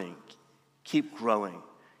learning, keep growing,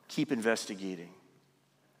 keep investigating.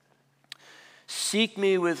 Seek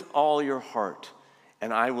me with all your heart,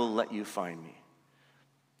 and I will let you find me.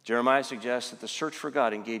 Jeremiah suggests that the search for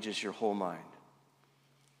God engages your whole mind.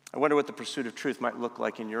 I wonder what the pursuit of truth might look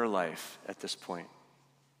like in your life at this point.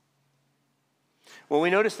 Well, we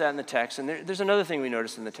notice that in the text, and there's another thing we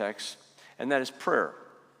notice in the text, and that is prayer.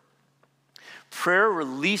 Prayer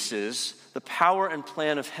releases the power and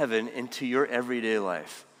plan of heaven into your everyday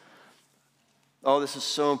life. Oh, this is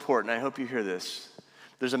so important. I hope you hear this.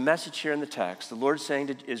 There's a message here in the text. The Lord's saying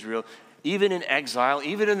to Israel, even in exile,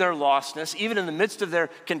 even in their lostness, even in the midst of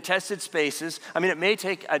their contested spaces, I mean, it may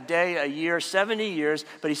take a day, a year, 70 years,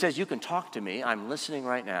 but he says, you can talk to me. I'm listening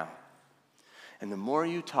right now. And the more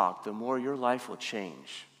you talk, the more your life will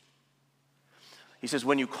change. He says,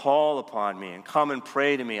 when you call upon me and come and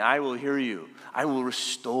pray to me, I will hear you. I will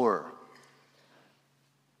restore.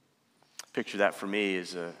 Picture that for me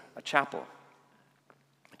is a chapel.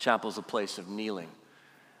 A chapel is a place of kneeling.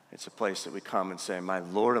 It's a place that we come and say, my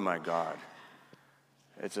Lord and my God.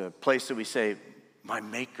 It's a place that we say, my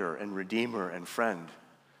Maker and Redeemer and Friend.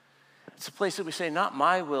 It's a place that we say, not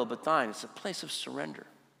my will, but thine. It's a place of surrender.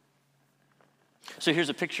 So here's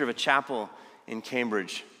a picture of a chapel in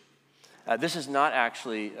Cambridge. This is not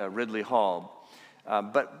actually Ridley Hall,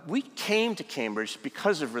 but we came to Cambridge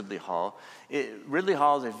because of Ridley Hall. Ridley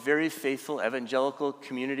Hall is a very faithful evangelical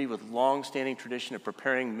community with long-standing tradition of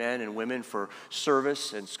preparing men and women for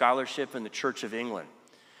service and scholarship in the Church of England.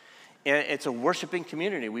 And it's a worshiping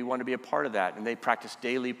community. We want to be a part of that. And they practice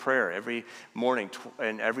daily prayer every morning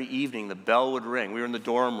and every evening. The bell would ring. We were in the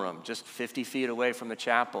dorm room just 50 feet away from the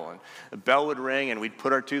chapel. And the bell would ring, and we'd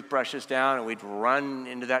put our toothbrushes down, and we'd run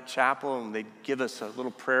into that chapel, and they'd give us a little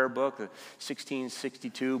prayer book, the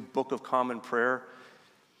 1662 Book of Common Prayer.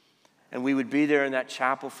 And we would be there in that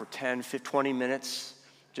chapel for 10, 20 minutes,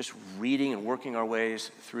 just reading and working our ways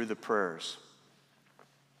through the prayers.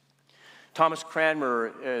 Thomas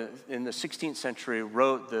Cranmer, in the 16th century,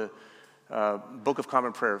 wrote the Book of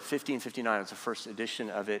Common Prayer, 1559. It's the first edition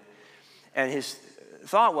of it. And his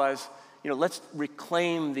thought was, let's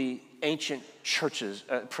reclaim the ancient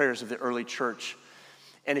prayers of the early church.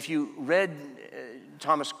 And if you read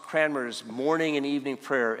Thomas Cranmer's morning and evening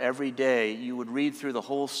prayer every day, you would read through the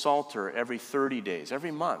whole Psalter every 30 days,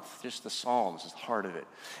 every month, just the Psalms is the heart of it.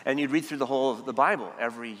 And you'd read through the whole of the Bible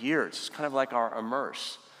every year. It's kind of like our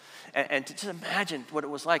immerse. And to just imagine what it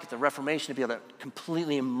was like at the Reformation to be able to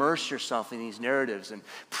completely immerse yourself in these narratives and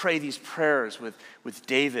pray these prayers with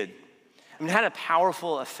David. I mean, it had a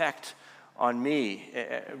powerful effect on me,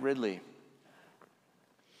 Ridley.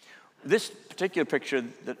 This particular picture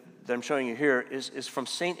that I'm showing you here is from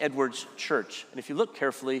St. Edward's Church. And if you look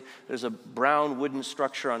carefully, there's a brown wooden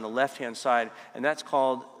structure on the left-hand side, and that's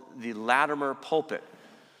called the Latimer pulpit.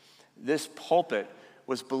 This pulpit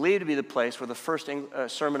was believed to be the place where the first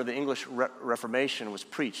sermon of the English Reformation was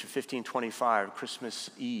preached in 1525, Christmas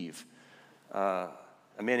Eve. A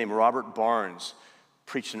man named Robert Barnes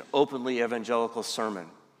preached an openly evangelical sermon.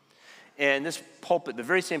 And this pulpit, the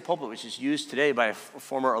very same pulpit which is used today by a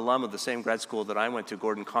former alum of the same grad school that I went to,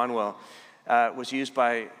 Gordon Conwell, was used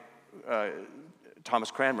by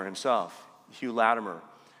Thomas Cranmer himself, Hugh Latimer,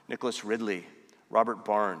 Nicholas Ridley, Robert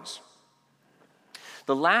Barnes.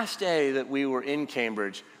 The last day that we were in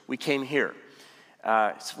Cambridge, we came here.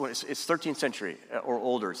 It's 13th century or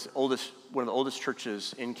older. It's one of the oldest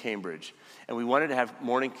churches in Cambridge. And we wanted to have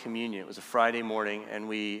morning communion. It was a Friday morning, and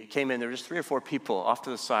we came in. There were just 3 or 4 people off to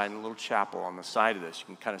the side in a little chapel on the side of this. You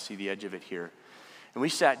can kind of see the edge of it here. And we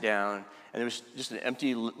sat down, and there was just an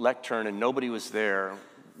empty lectern, and nobody was there.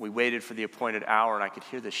 We waited for the appointed hour, and I could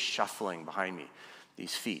hear this shuffling behind me,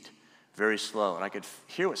 these feet. Very slow, and I could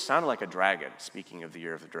hear what sounded like a dragon, speaking of the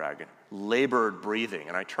year of the dragon, labored breathing.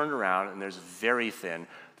 And I turned around, and there's a very thin,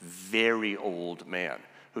 very old man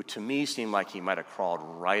who to me seemed like he might have crawled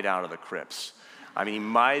right out of the crypts. I mean, he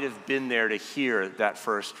might have been there to hear that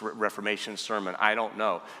first Reformation sermon. I don't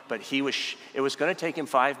know. But it was going to take him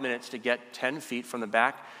 5 minutes to get 10 feet from the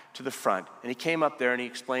back to the front. And he came up there and he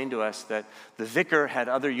explained to us that the vicar had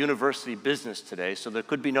other university business today, so there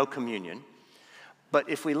could be no communion. But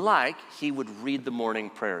if we like, he would read the morning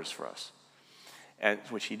prayers for us, and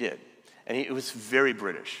which he did. And it was very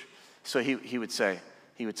British. So he would say,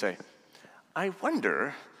 I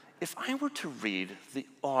wonder if I were to read the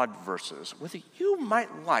odd verses, whether you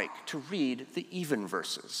might like to read the even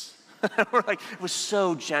verses. We're like, it was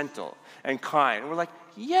so gentle and kind. We're like,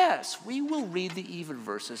 yes, we will read the even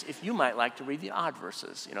verses if you might like to read the odd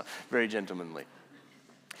verses, very gentlemanly.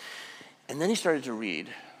 And then he started to read.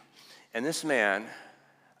 And this man,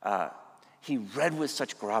 he read with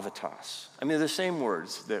such gravitas. I mean, they're the same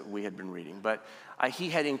words that we had been reading, but he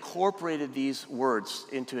had incorporated these words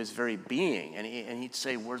into his very being, and he'd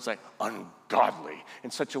say words like ungodly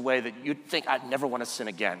in such a way that you'd think, I'd never want to sin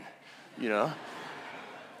again, And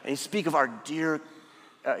he'd speak of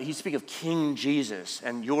he'd speak of King Jesus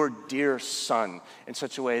and your dear son in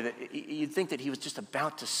such a way that you'd think that he was just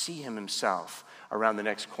about to see him himself around the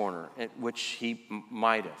next corner, which he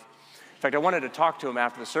might have. In fact, I wanted to talk to him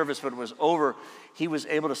after the service, but it was over. He was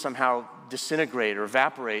able to somehow disintegrate or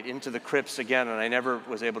evaporate into the crypts again, and I never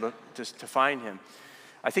was able to find him.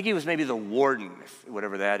 I think he was maybe the warden,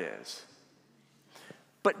 whatever that is.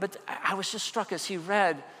 But I was just struck as he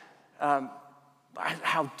read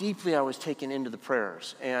how deeply I was taken into the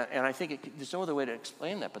prayers. And I think there's no other way to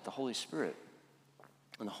explain that but the Holy Spirit.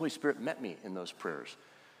 And the Holy Spirit met me in those prayers.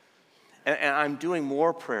 And I'm doing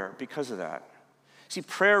more prayer because of that. See,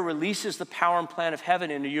 prayer releases the power and plan of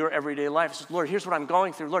heaven into your everyday life. It says, Lord, here's what I'm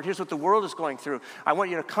going through. Lord, here's what the world is going through. I want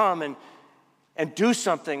you to come and do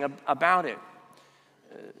something about it.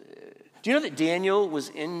 Do you know that Daniel was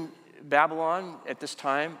in Babylon at this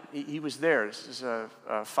time? He was there. This is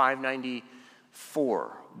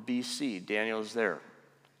 594 BC. Daniel is there.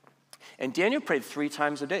 And Daniel prayed 3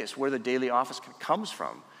 times a day. It's where the daily office comes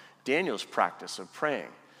from, Daniel's practice of praying.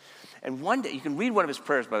 And one day, you can read one of his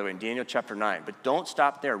prayers, by the way, in Daniel chapter 9, but don't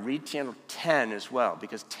stop there. Read Daniel 10 as well,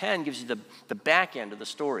 because 10 gives you the back end of the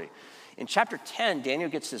story. In chapter 10, Daniel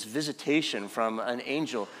gets this visitation from an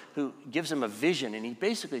angel who gives him a vision, and he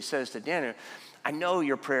basically says to Daniel, I know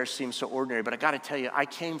your prayers seem so ordinary, but I got to tell you, I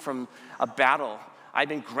came from a battle. I've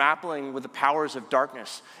been grappling with the powers of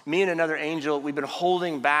darkness. Me and another angel, we've been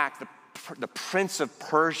holding back the prince of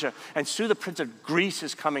Persia, and soon the prince of Greece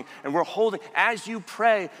is coming, and we're holding. As you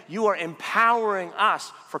pray, you are empowering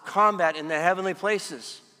us for combat in the heavenly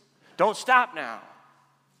places. Don't stop now.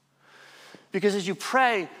 Because as you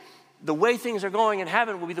pray, the way things are going in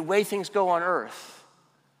heaven will be the way things go on earth.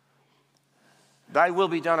 Thy will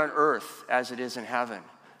be done on earth as it is in heaven.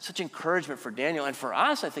 Such encouragement for Daniel and for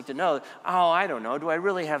us, I think, to know, oh, I don't know, do I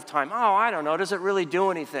really have time? Oh, I don't know, does it really do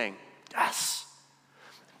anything? Yes.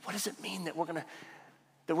 What does it mean that we're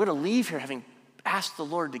gonna leave here having asked the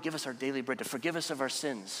Lord to give us our daily bread, to forgive us of our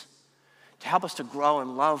sins, to help us to grow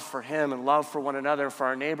in love for him and love for one another, for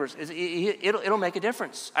our neighbors? It'll make a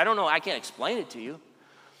difference. I don't know, I can't explain it to you.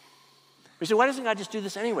 You say, why doesn't God just do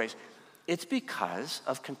this anyways? It's because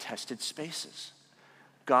of contested spaces.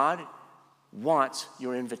 God wants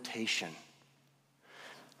your invitation.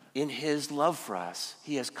 In his love for us,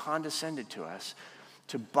 he has condescended to us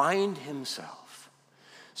to bind himself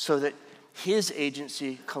so that his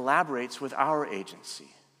agency collaborates with our agency.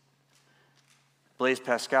 Blaise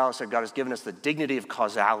Pascal said God has given us the dignity of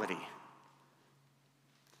causality.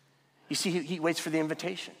 You see, he waits for the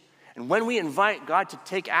invitation. And when we invite God to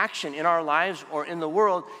take action in our lives or in the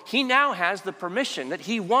world, he now has the permission that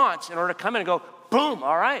he wants in order to come in and go, boom,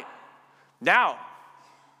 all right. Now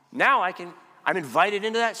I'm invited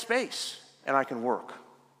into that space and I can work.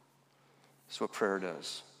 That's what prayer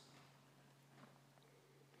does.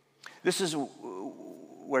 This is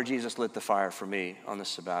where Jesus lit the fire for me on this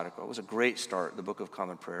sabbatical. It was a great start, the Book of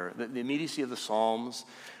Common Prayer. The immediacy of the Psalms,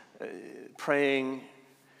 praying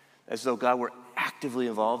as though God were actively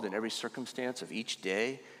involved in every circumstance of each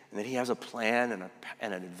day, and that he has a plan and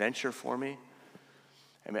an adventure for me.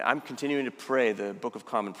 I mean, I'm continuing to pray the Book of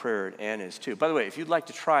Common Prayer, and Ann is too. By the way, if you'd like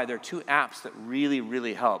to try, there are 2 apps that really,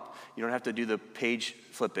 really help. You don't have to do the page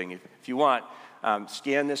flipping. If you want,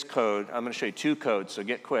 scan this code. I'm going to show you 2 codes, so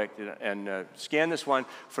get quick. And scan this one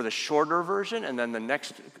for the shorter version, and then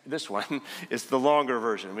this one is the longer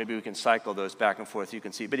version. Maybe we can cycle those back and forth. You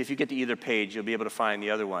can see. But if you get to either page, you'll be able to find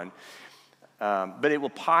the other one. But it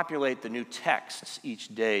will populate the new texts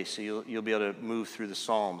each day, so you'll be able to move through the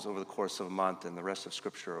Psalms over the course of a month and the rest of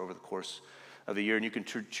Scripture over the course of the year, and you can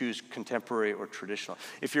choose contemporary or traditional.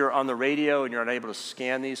 If you're on the radio and you're unable to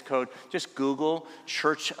scan these codes, just Google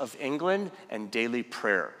Church of England and Daily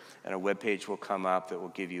Prayer, and a webpage will come up that will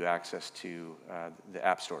give you access to the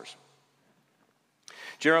app stores.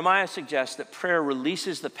 Jeremiah suggests that prayer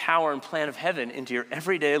releases the power and plan of heaven into your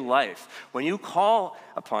everyday life. When you call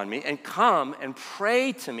upon me and come and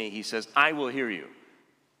pray to me, he says, I will hear you.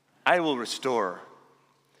 I will restore.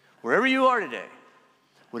 Wherever you are today,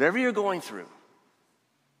 whatever you're going through,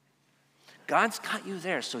 God's got you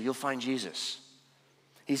there so you'll find Jesus.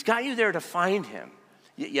 He's got you there to find him.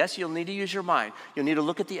 Yes, you'll need to use your mind. You'll need to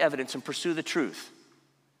look at the evidence and pursue the truth.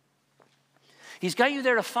 He's got you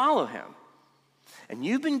there to follow him. And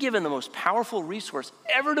you've been given the most powerful resource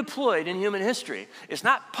ever deployed in human history. It's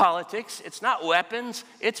not politics, it's not weapons,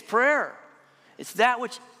 it's prayer. It's that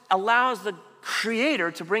which allows the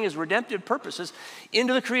Creator to bring his redemptive purposes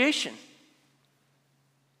into the creation.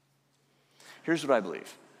 Here's what I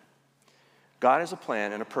believe. God has a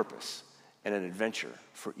plan and a purpose and an adventure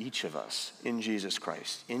for each of us in Jesus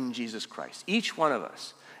Christ. In Jesus Christ. Each one of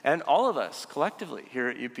us and all of us collectively here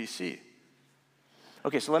at UPC.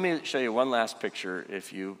 Okay, so let me show you one last picture,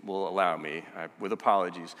 if you will allow me, with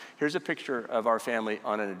apologies. Here's a picture of our family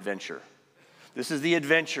on an adventure. This is the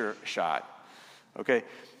adventure shot. Okay,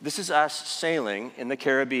 this is us sailing in the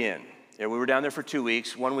Caribbean. Yeah, we were down there for 2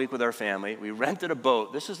 weeks, 1 week with our family. We rented a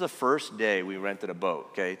boat. This is the first day we rented a boat,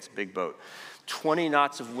 okay? It's a big boat. 20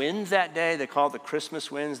 knots of wind that day. They call it the Christmas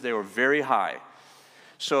winds. They were very high.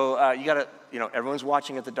 So you got to, everyone's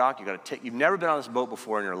watching at the dock. You've never been on this boat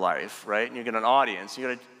before in your life, right? And you get an audience. You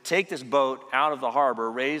got to take this boat out of the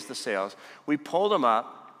harbor, raise the sails. We pulled them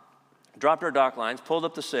up, dropped our dock lines, pulled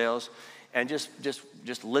up the sails, and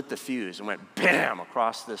just lit the fuse and went bam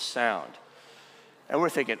across this sound. And we're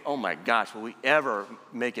thinking, oh my gosh, will we ever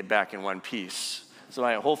make it back in one piece? So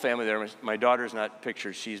my whole family there, my daughter's not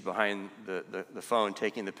pictured. She's behind the phone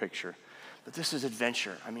taking the picture. But this is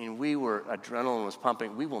adventure. I mean, adrenaline was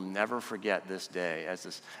pumping. We will never forget this day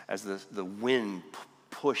as the wind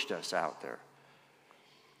pushed us out there.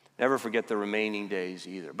 Never forget the remaining days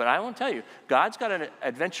either. But I want to tell you, God's got an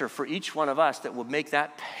adventure for each one of us that will make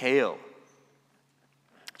that pale.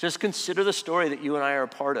 Just consider the story that you and I are a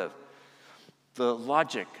part of. The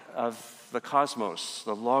logic of the cosmos,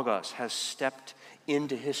 the Logos, has stepped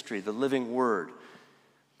into history, the living Word.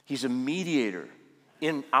 He's a mediator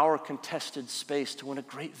in our contested space to win a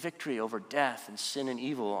great victory over death and sin and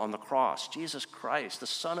evil on the cross. Jesus Christ, the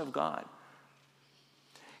Son of God.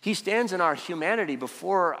 He stands in our humanity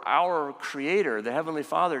before our Creator, the Heavenly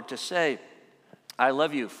Father, to say, I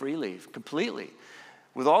love you freely, completely,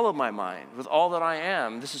 with all of my mind, with all that I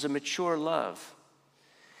am. This is a mature love.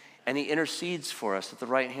 And he intercedes for us at the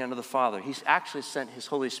right hand of the Father. He's actually sent his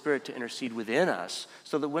Holy Spirit to intercede within us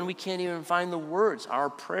so that when we can't even find the words, our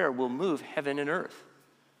prayer will move heaven and earth.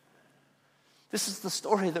 This is the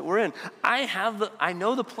story that we're in. I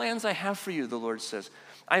know the plans I have for you, the Lord says.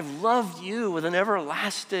 I've loved you with an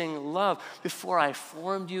everlasting love. Before I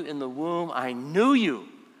formed you in the womb, I knew you.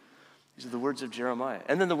 These are the words of Jeremiah.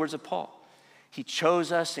 And then the words of Paul. He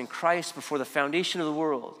chose us in Christ before the foundation of the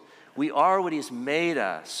world. We are what he's made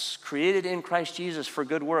us, created in Christ Jesus for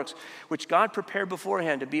good works, which God prepared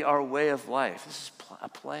beforehand to be our way of life. This is a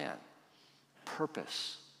plan,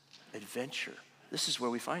 purpose, adventure. This is where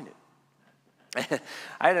we find it.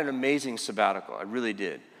 I had an amazing sabbatical. I really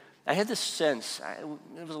did. I had this sense,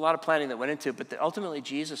 there was a lot of planning that went into it, but ultimately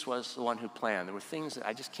Jesus was the one who planned. There were things that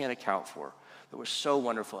I just can't account for that were so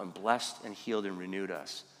wonderful and blessed and healed and renewed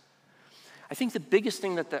us. I think the biggest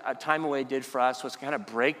thing that the time away did for us was kind of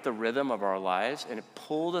break the rhythm of our lives, and it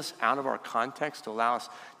pulled us out of our context to allow us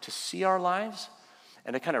to see our lives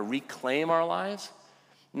and to kind of reclaim our lives.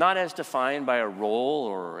 Not as defined by a role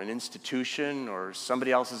or an institution or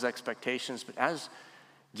somebody else's expectations, but as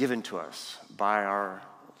given to us by our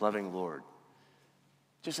loving Lord.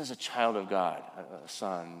 Just as a child of God, a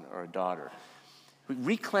son or a daughter. We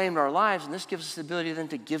reclaimed our lives, and this gives us the ability then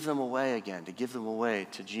to give them away again, to give them away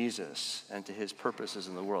to Jesus and to his purposes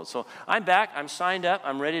in the world. So I'm back, I'm signed up,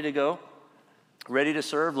 I'm ready to go, ready to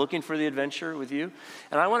serve, looking for the adventure with you.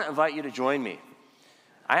 And I want to invite you to join me.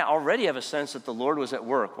 I already have a sense that the Lord was at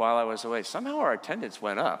work while I was away. Somehow our attendance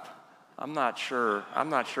went up. I'm not sure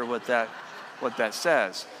what that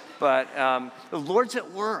says. But the Lord's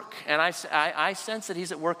at work, and I sense that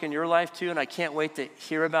he's at work in your life too, and I can't wait to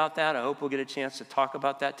hear about that. I hope we'll get a chance to talk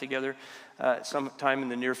about that together sometime in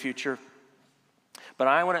the near future. But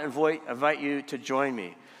I want to invite you to join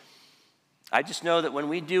me. I just know that when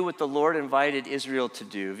we do what the Lord invited Israel to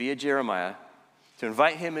do via Jeremiah, to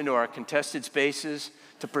invite him into our contested spaces,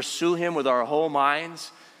 to pursue him with our whole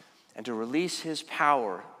minds, and to release his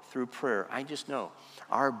power through prayer, I just know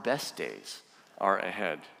our best days are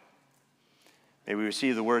ahead. May we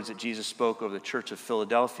receive the words that Jesus spoke over the church of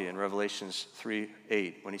Philadelphia in Revelations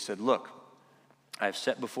 3:8 when he said, "Look, I have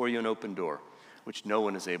set before you an open door, which no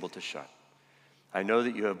one is able to shut. I know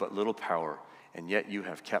that you have but little power, and yet you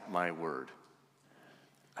have kept my word.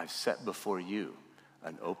 I've set before you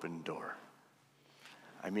an open door."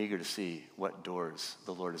 I'm eager to see what doors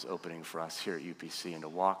the Lord is opening for us here at UPC and to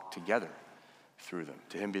walk together through them.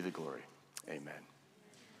 To him be the glory. Amen.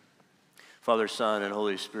 Father, Son, and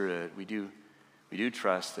Holy Spirit, we do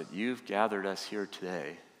trust that you've gathered us here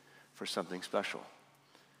today for something special.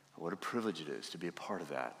 What a privilege it is to be a part of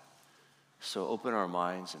that. So open our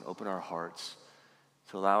minds and open our hearts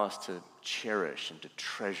to allow us to cherish and to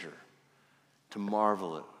treasure, to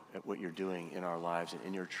marvel at what you're doing in our lives and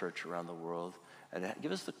in your church around the world. And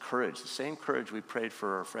give us the courage, the same courage we prayed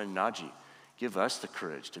for our friend Naji. Give us the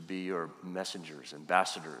courage to be your messengers,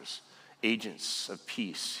 ambassadors, agents of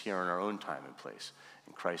peace here in our own time and place.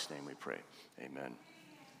 In Christ's name we pray. Amen.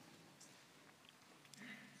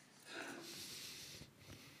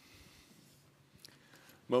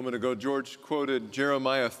 A moment ago, George quoted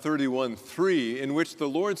Jeremiah 31:3, in which the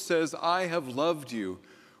Lord says, "I have loved you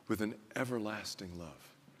with an everlasting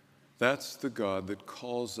love." That's the God that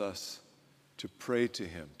calls us to pray to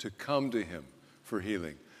him, to come to him for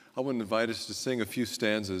healing. I want to invite us to sing a few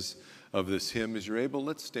stanzas of this hymn. As you're able,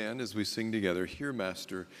 let's stand as we sing together, "Hear,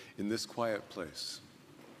 Master, in this quiet place."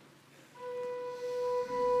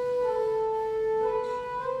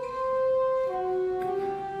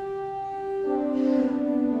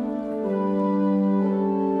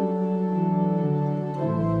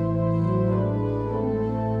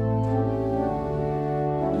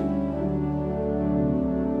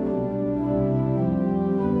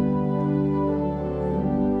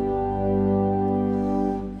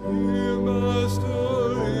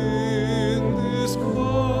 Master, in this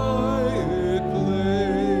quiet place.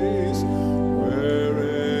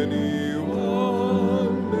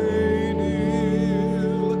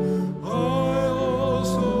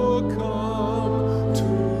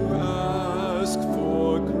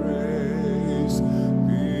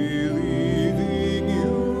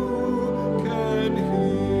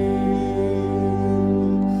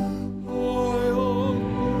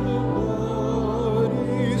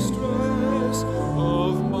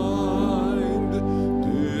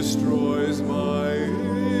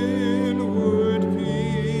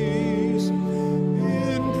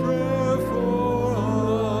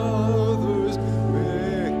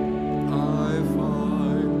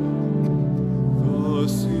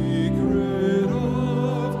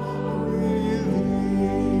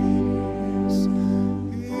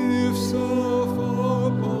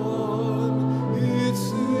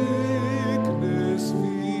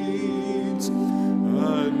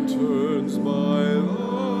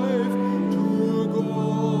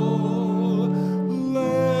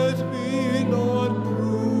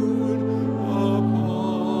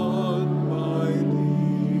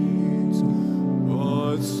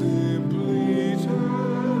 simply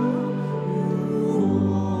tell you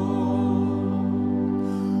all.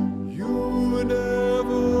 You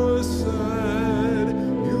never said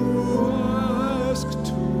you asked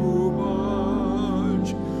too much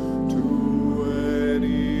to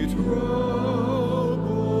any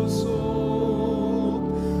troubled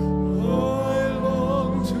soul. I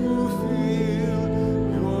long to feel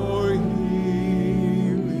your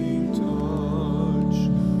healing touch.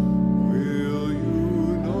 Will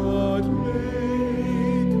you not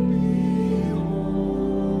make me whole?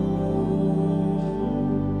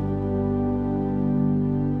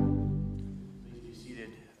 Please be seated.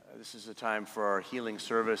 This is a time for our healing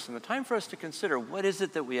service and the time for us to consider what is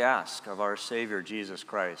it that we ask of our Savior, Jesus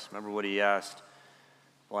Christ. Remember what he asked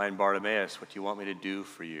blind Bartimaeus, what do you want me to do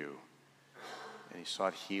for you? And he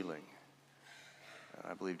sought healing.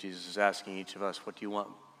 And I believe Jesus is asking each of us, what do you want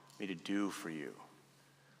me to do for you?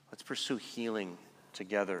 Let's pursue healing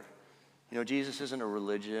together. You know, Jesus isn't a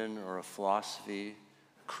religion or a philosophy,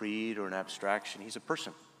 a creed or an abstraction. He's a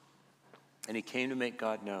person. And he came to make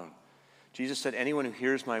God known. Jesus said, anyone who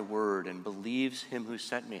hears my word and believes him who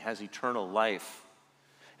sent me has eternal life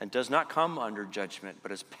and does not come under judgment,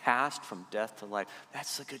 but has passed from death to life.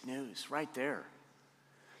 That's the good news right there.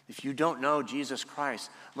 If you don't know Jesus Christ,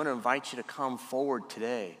 I'm going to invite you to come forward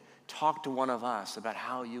today. Talk to one of us about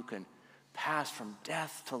how you can pass from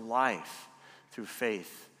death to life through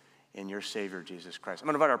faith in your Savior, Jesus Christ. I'm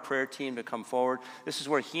going to invite our prayer team to come forward. This is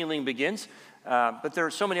where healing begins, but there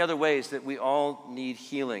are so many other ways that we all need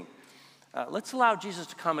healing. Let's allow Jesus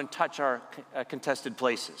to come and touch our contested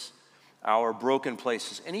places, our broken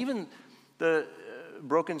places, and even the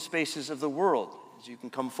broken spaces of the world. As you can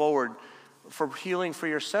come forward for healing for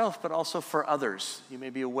yourself, but also for others. You may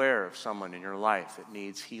be aware of someone in your life that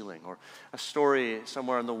needs healing, or a story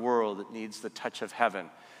somewhere in the world that needs the touch of heaven.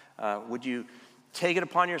 Would you take it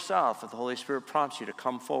upon yourself if the Holy Spirit prompts you to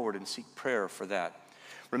come forward and seek prayer for that?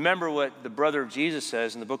 Remember what the brother of Jesus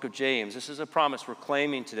says in the book of James. This is a promise we're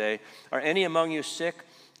claiming today. Are any among you sick?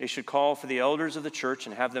 They should call for the elders of the church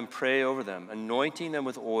and have them pray over them, anointing them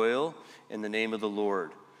with oil in the name of the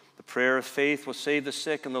Lord. The prayer of faith will save the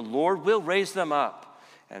sick, and the Lord will raise them up.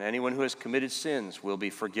 And anyone who has committed sins will be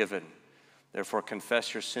forgiven. Therefore,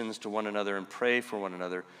 confess your sins to one another and pray for one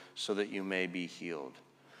another so that you may be healed.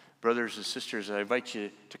 Brothers and sisters, I invite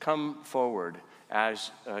you to come forward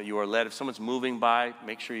as you are led. If someone's moving by,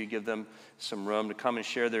 make sure you give them some room to come and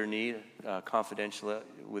share their need confidentially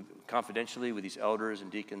with these elders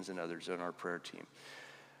and deacons and others on our prayer team.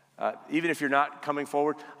 Even if you're not coming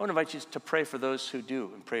forward, I want to invite you to pray for those who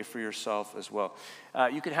do and pray for yourself as well.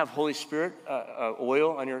 You can have Holy Spirit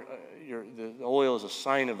oil on the oil is a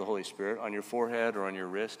sign of the Holy Spirit on your forehead or on your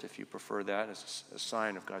wrist, if you prefer that, as a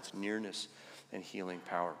sign of God's nearness and healing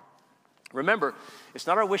power. Remember, it's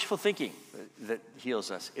not our wishful thinking that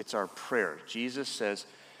heals us. It's our prayer. Jesus says,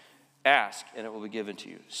 ask, and it will be given to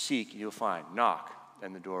you. Seek, you'll find. Knock,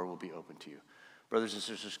 and the door will be open to you. Brothers and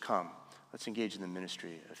sisters, come. Let's engage in the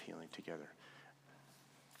ministry of healing together.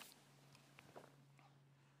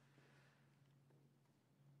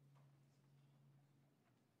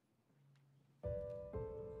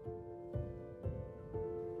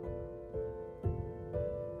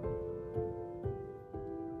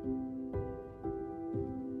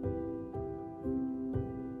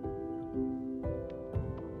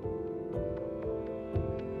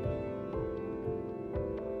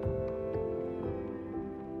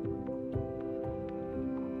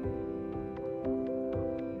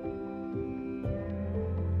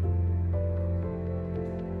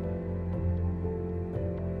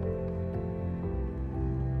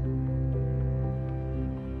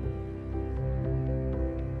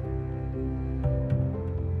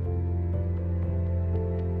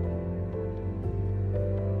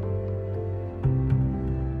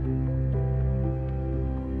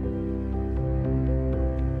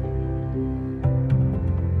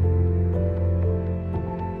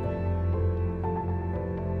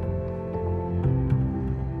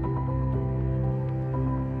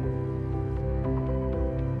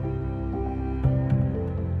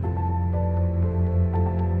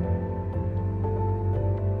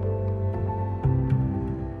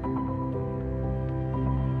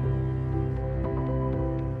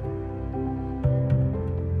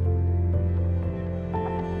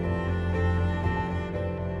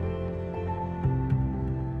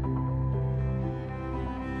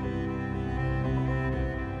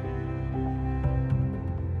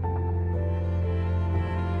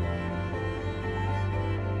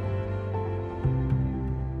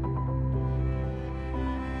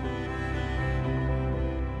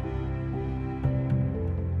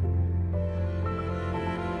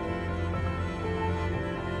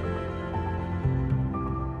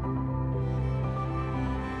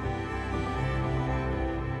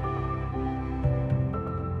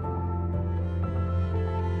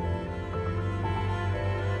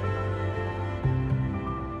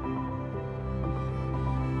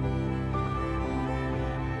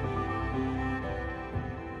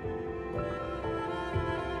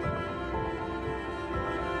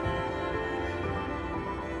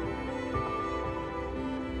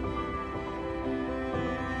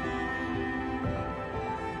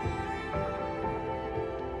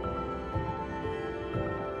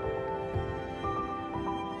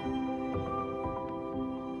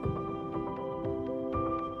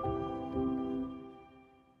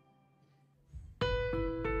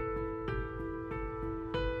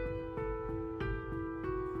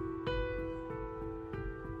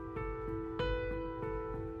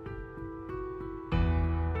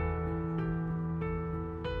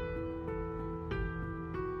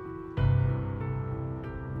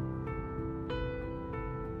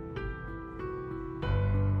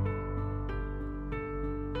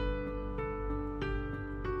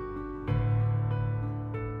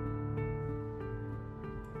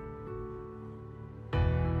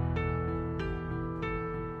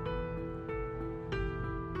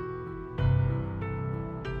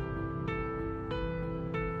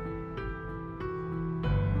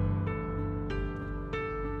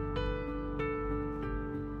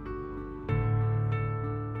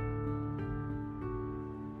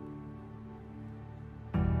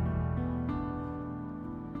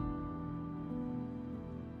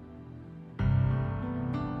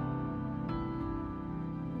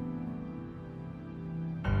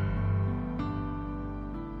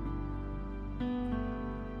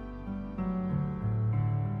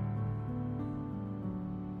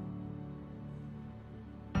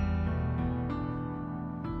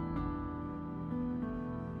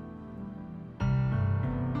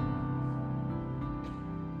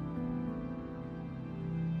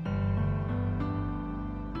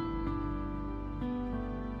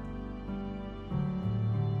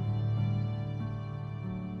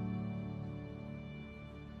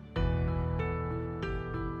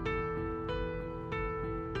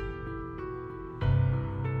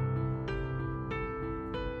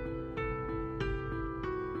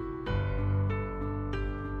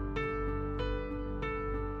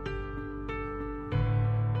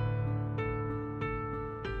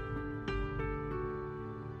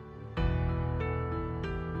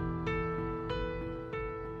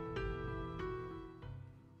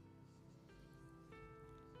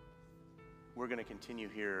 we're going to continue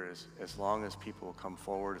here as long as people will come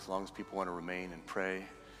forward, as long as people want to remain and pray.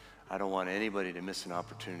 I don't want anybody to miss an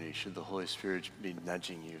opportunity should the Holy Spirit be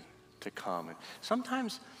nudging you to come. And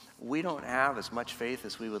sometimes we don't have as much faith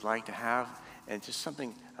as we would like to have, and just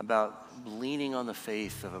something about leaning on the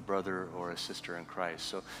faith of a brother or a sister in Christ.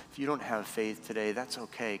 So if you don't have faith today, that's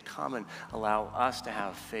okay. Come and allow us to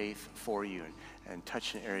have faith for you and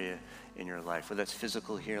touch an area in your life, whether that's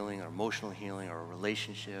physical healing or emotional healing or a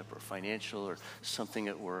relationship or financial or something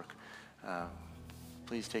at work.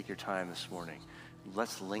 Please take your time this morning.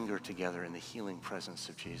 Let's linger together in the healing presence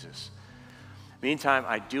of Jesus. Meantime,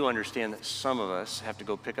 I do understand that some of us have to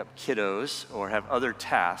go pick up kiddos or have other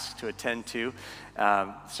tasks to attend to.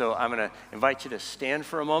 So I'm going to invite you to stand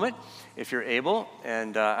for a moment if you're able,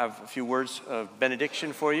 and I have a few words of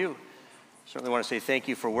benediction for you. Certainly want to say thank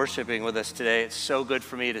you for worshiping with us today. It's so good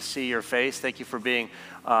for me to see your face. Thank you for being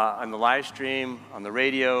on the live stream, on the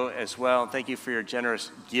radio as well. And thank you for your generous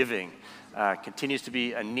giving. Continues to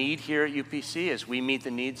be a need here at UPC as we meet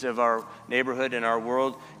the needs of our neighborhood and our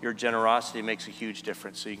world. Your generosity makes a huge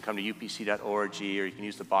difference. So you can come to upc.org, or you can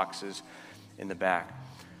use the boxes in the back.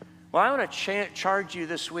 Well, I want to charge you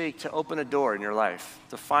this week to open a door in your life,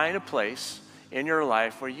 to find a place in your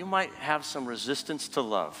life where you might have some resistance to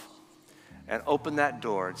love, and open that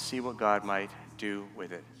door and see what God might do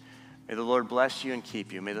with it. May the Lord bless you and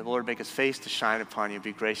keep you. May the Lord make his face to shine upon you,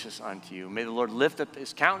 be gracious unto you. May the Lord lift up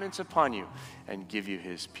his countenance upon you and give you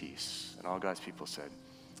his peace. And all God's people said,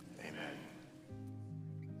 amen.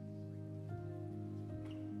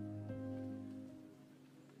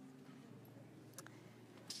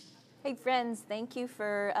 Hey friends, thank you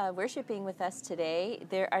for worshiping with us today.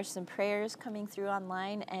 There are some prayers coming through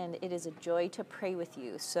online, and it is a joy to pray with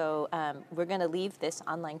you. So we're going to leave this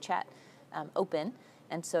online chat open.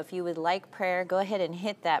 And so if you would like prayer, go ahead and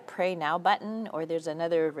hit that Pray Now button, or there's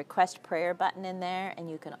another Request Prayer button in there.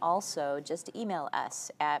 And you can also just email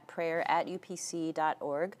us at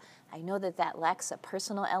prayer@upc.org. I know that lacks a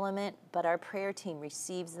personal element, but our prayer team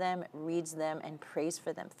receives them, reads them, and prays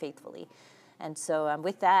for them faithfully. And so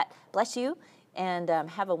with that, bless you, and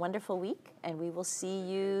have a wonderful week. And we will see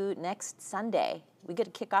you next Sunday. We get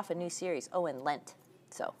to kick off a new series, and Lent.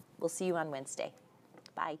 So we'll see you on Wednesday.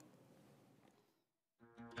 Bye.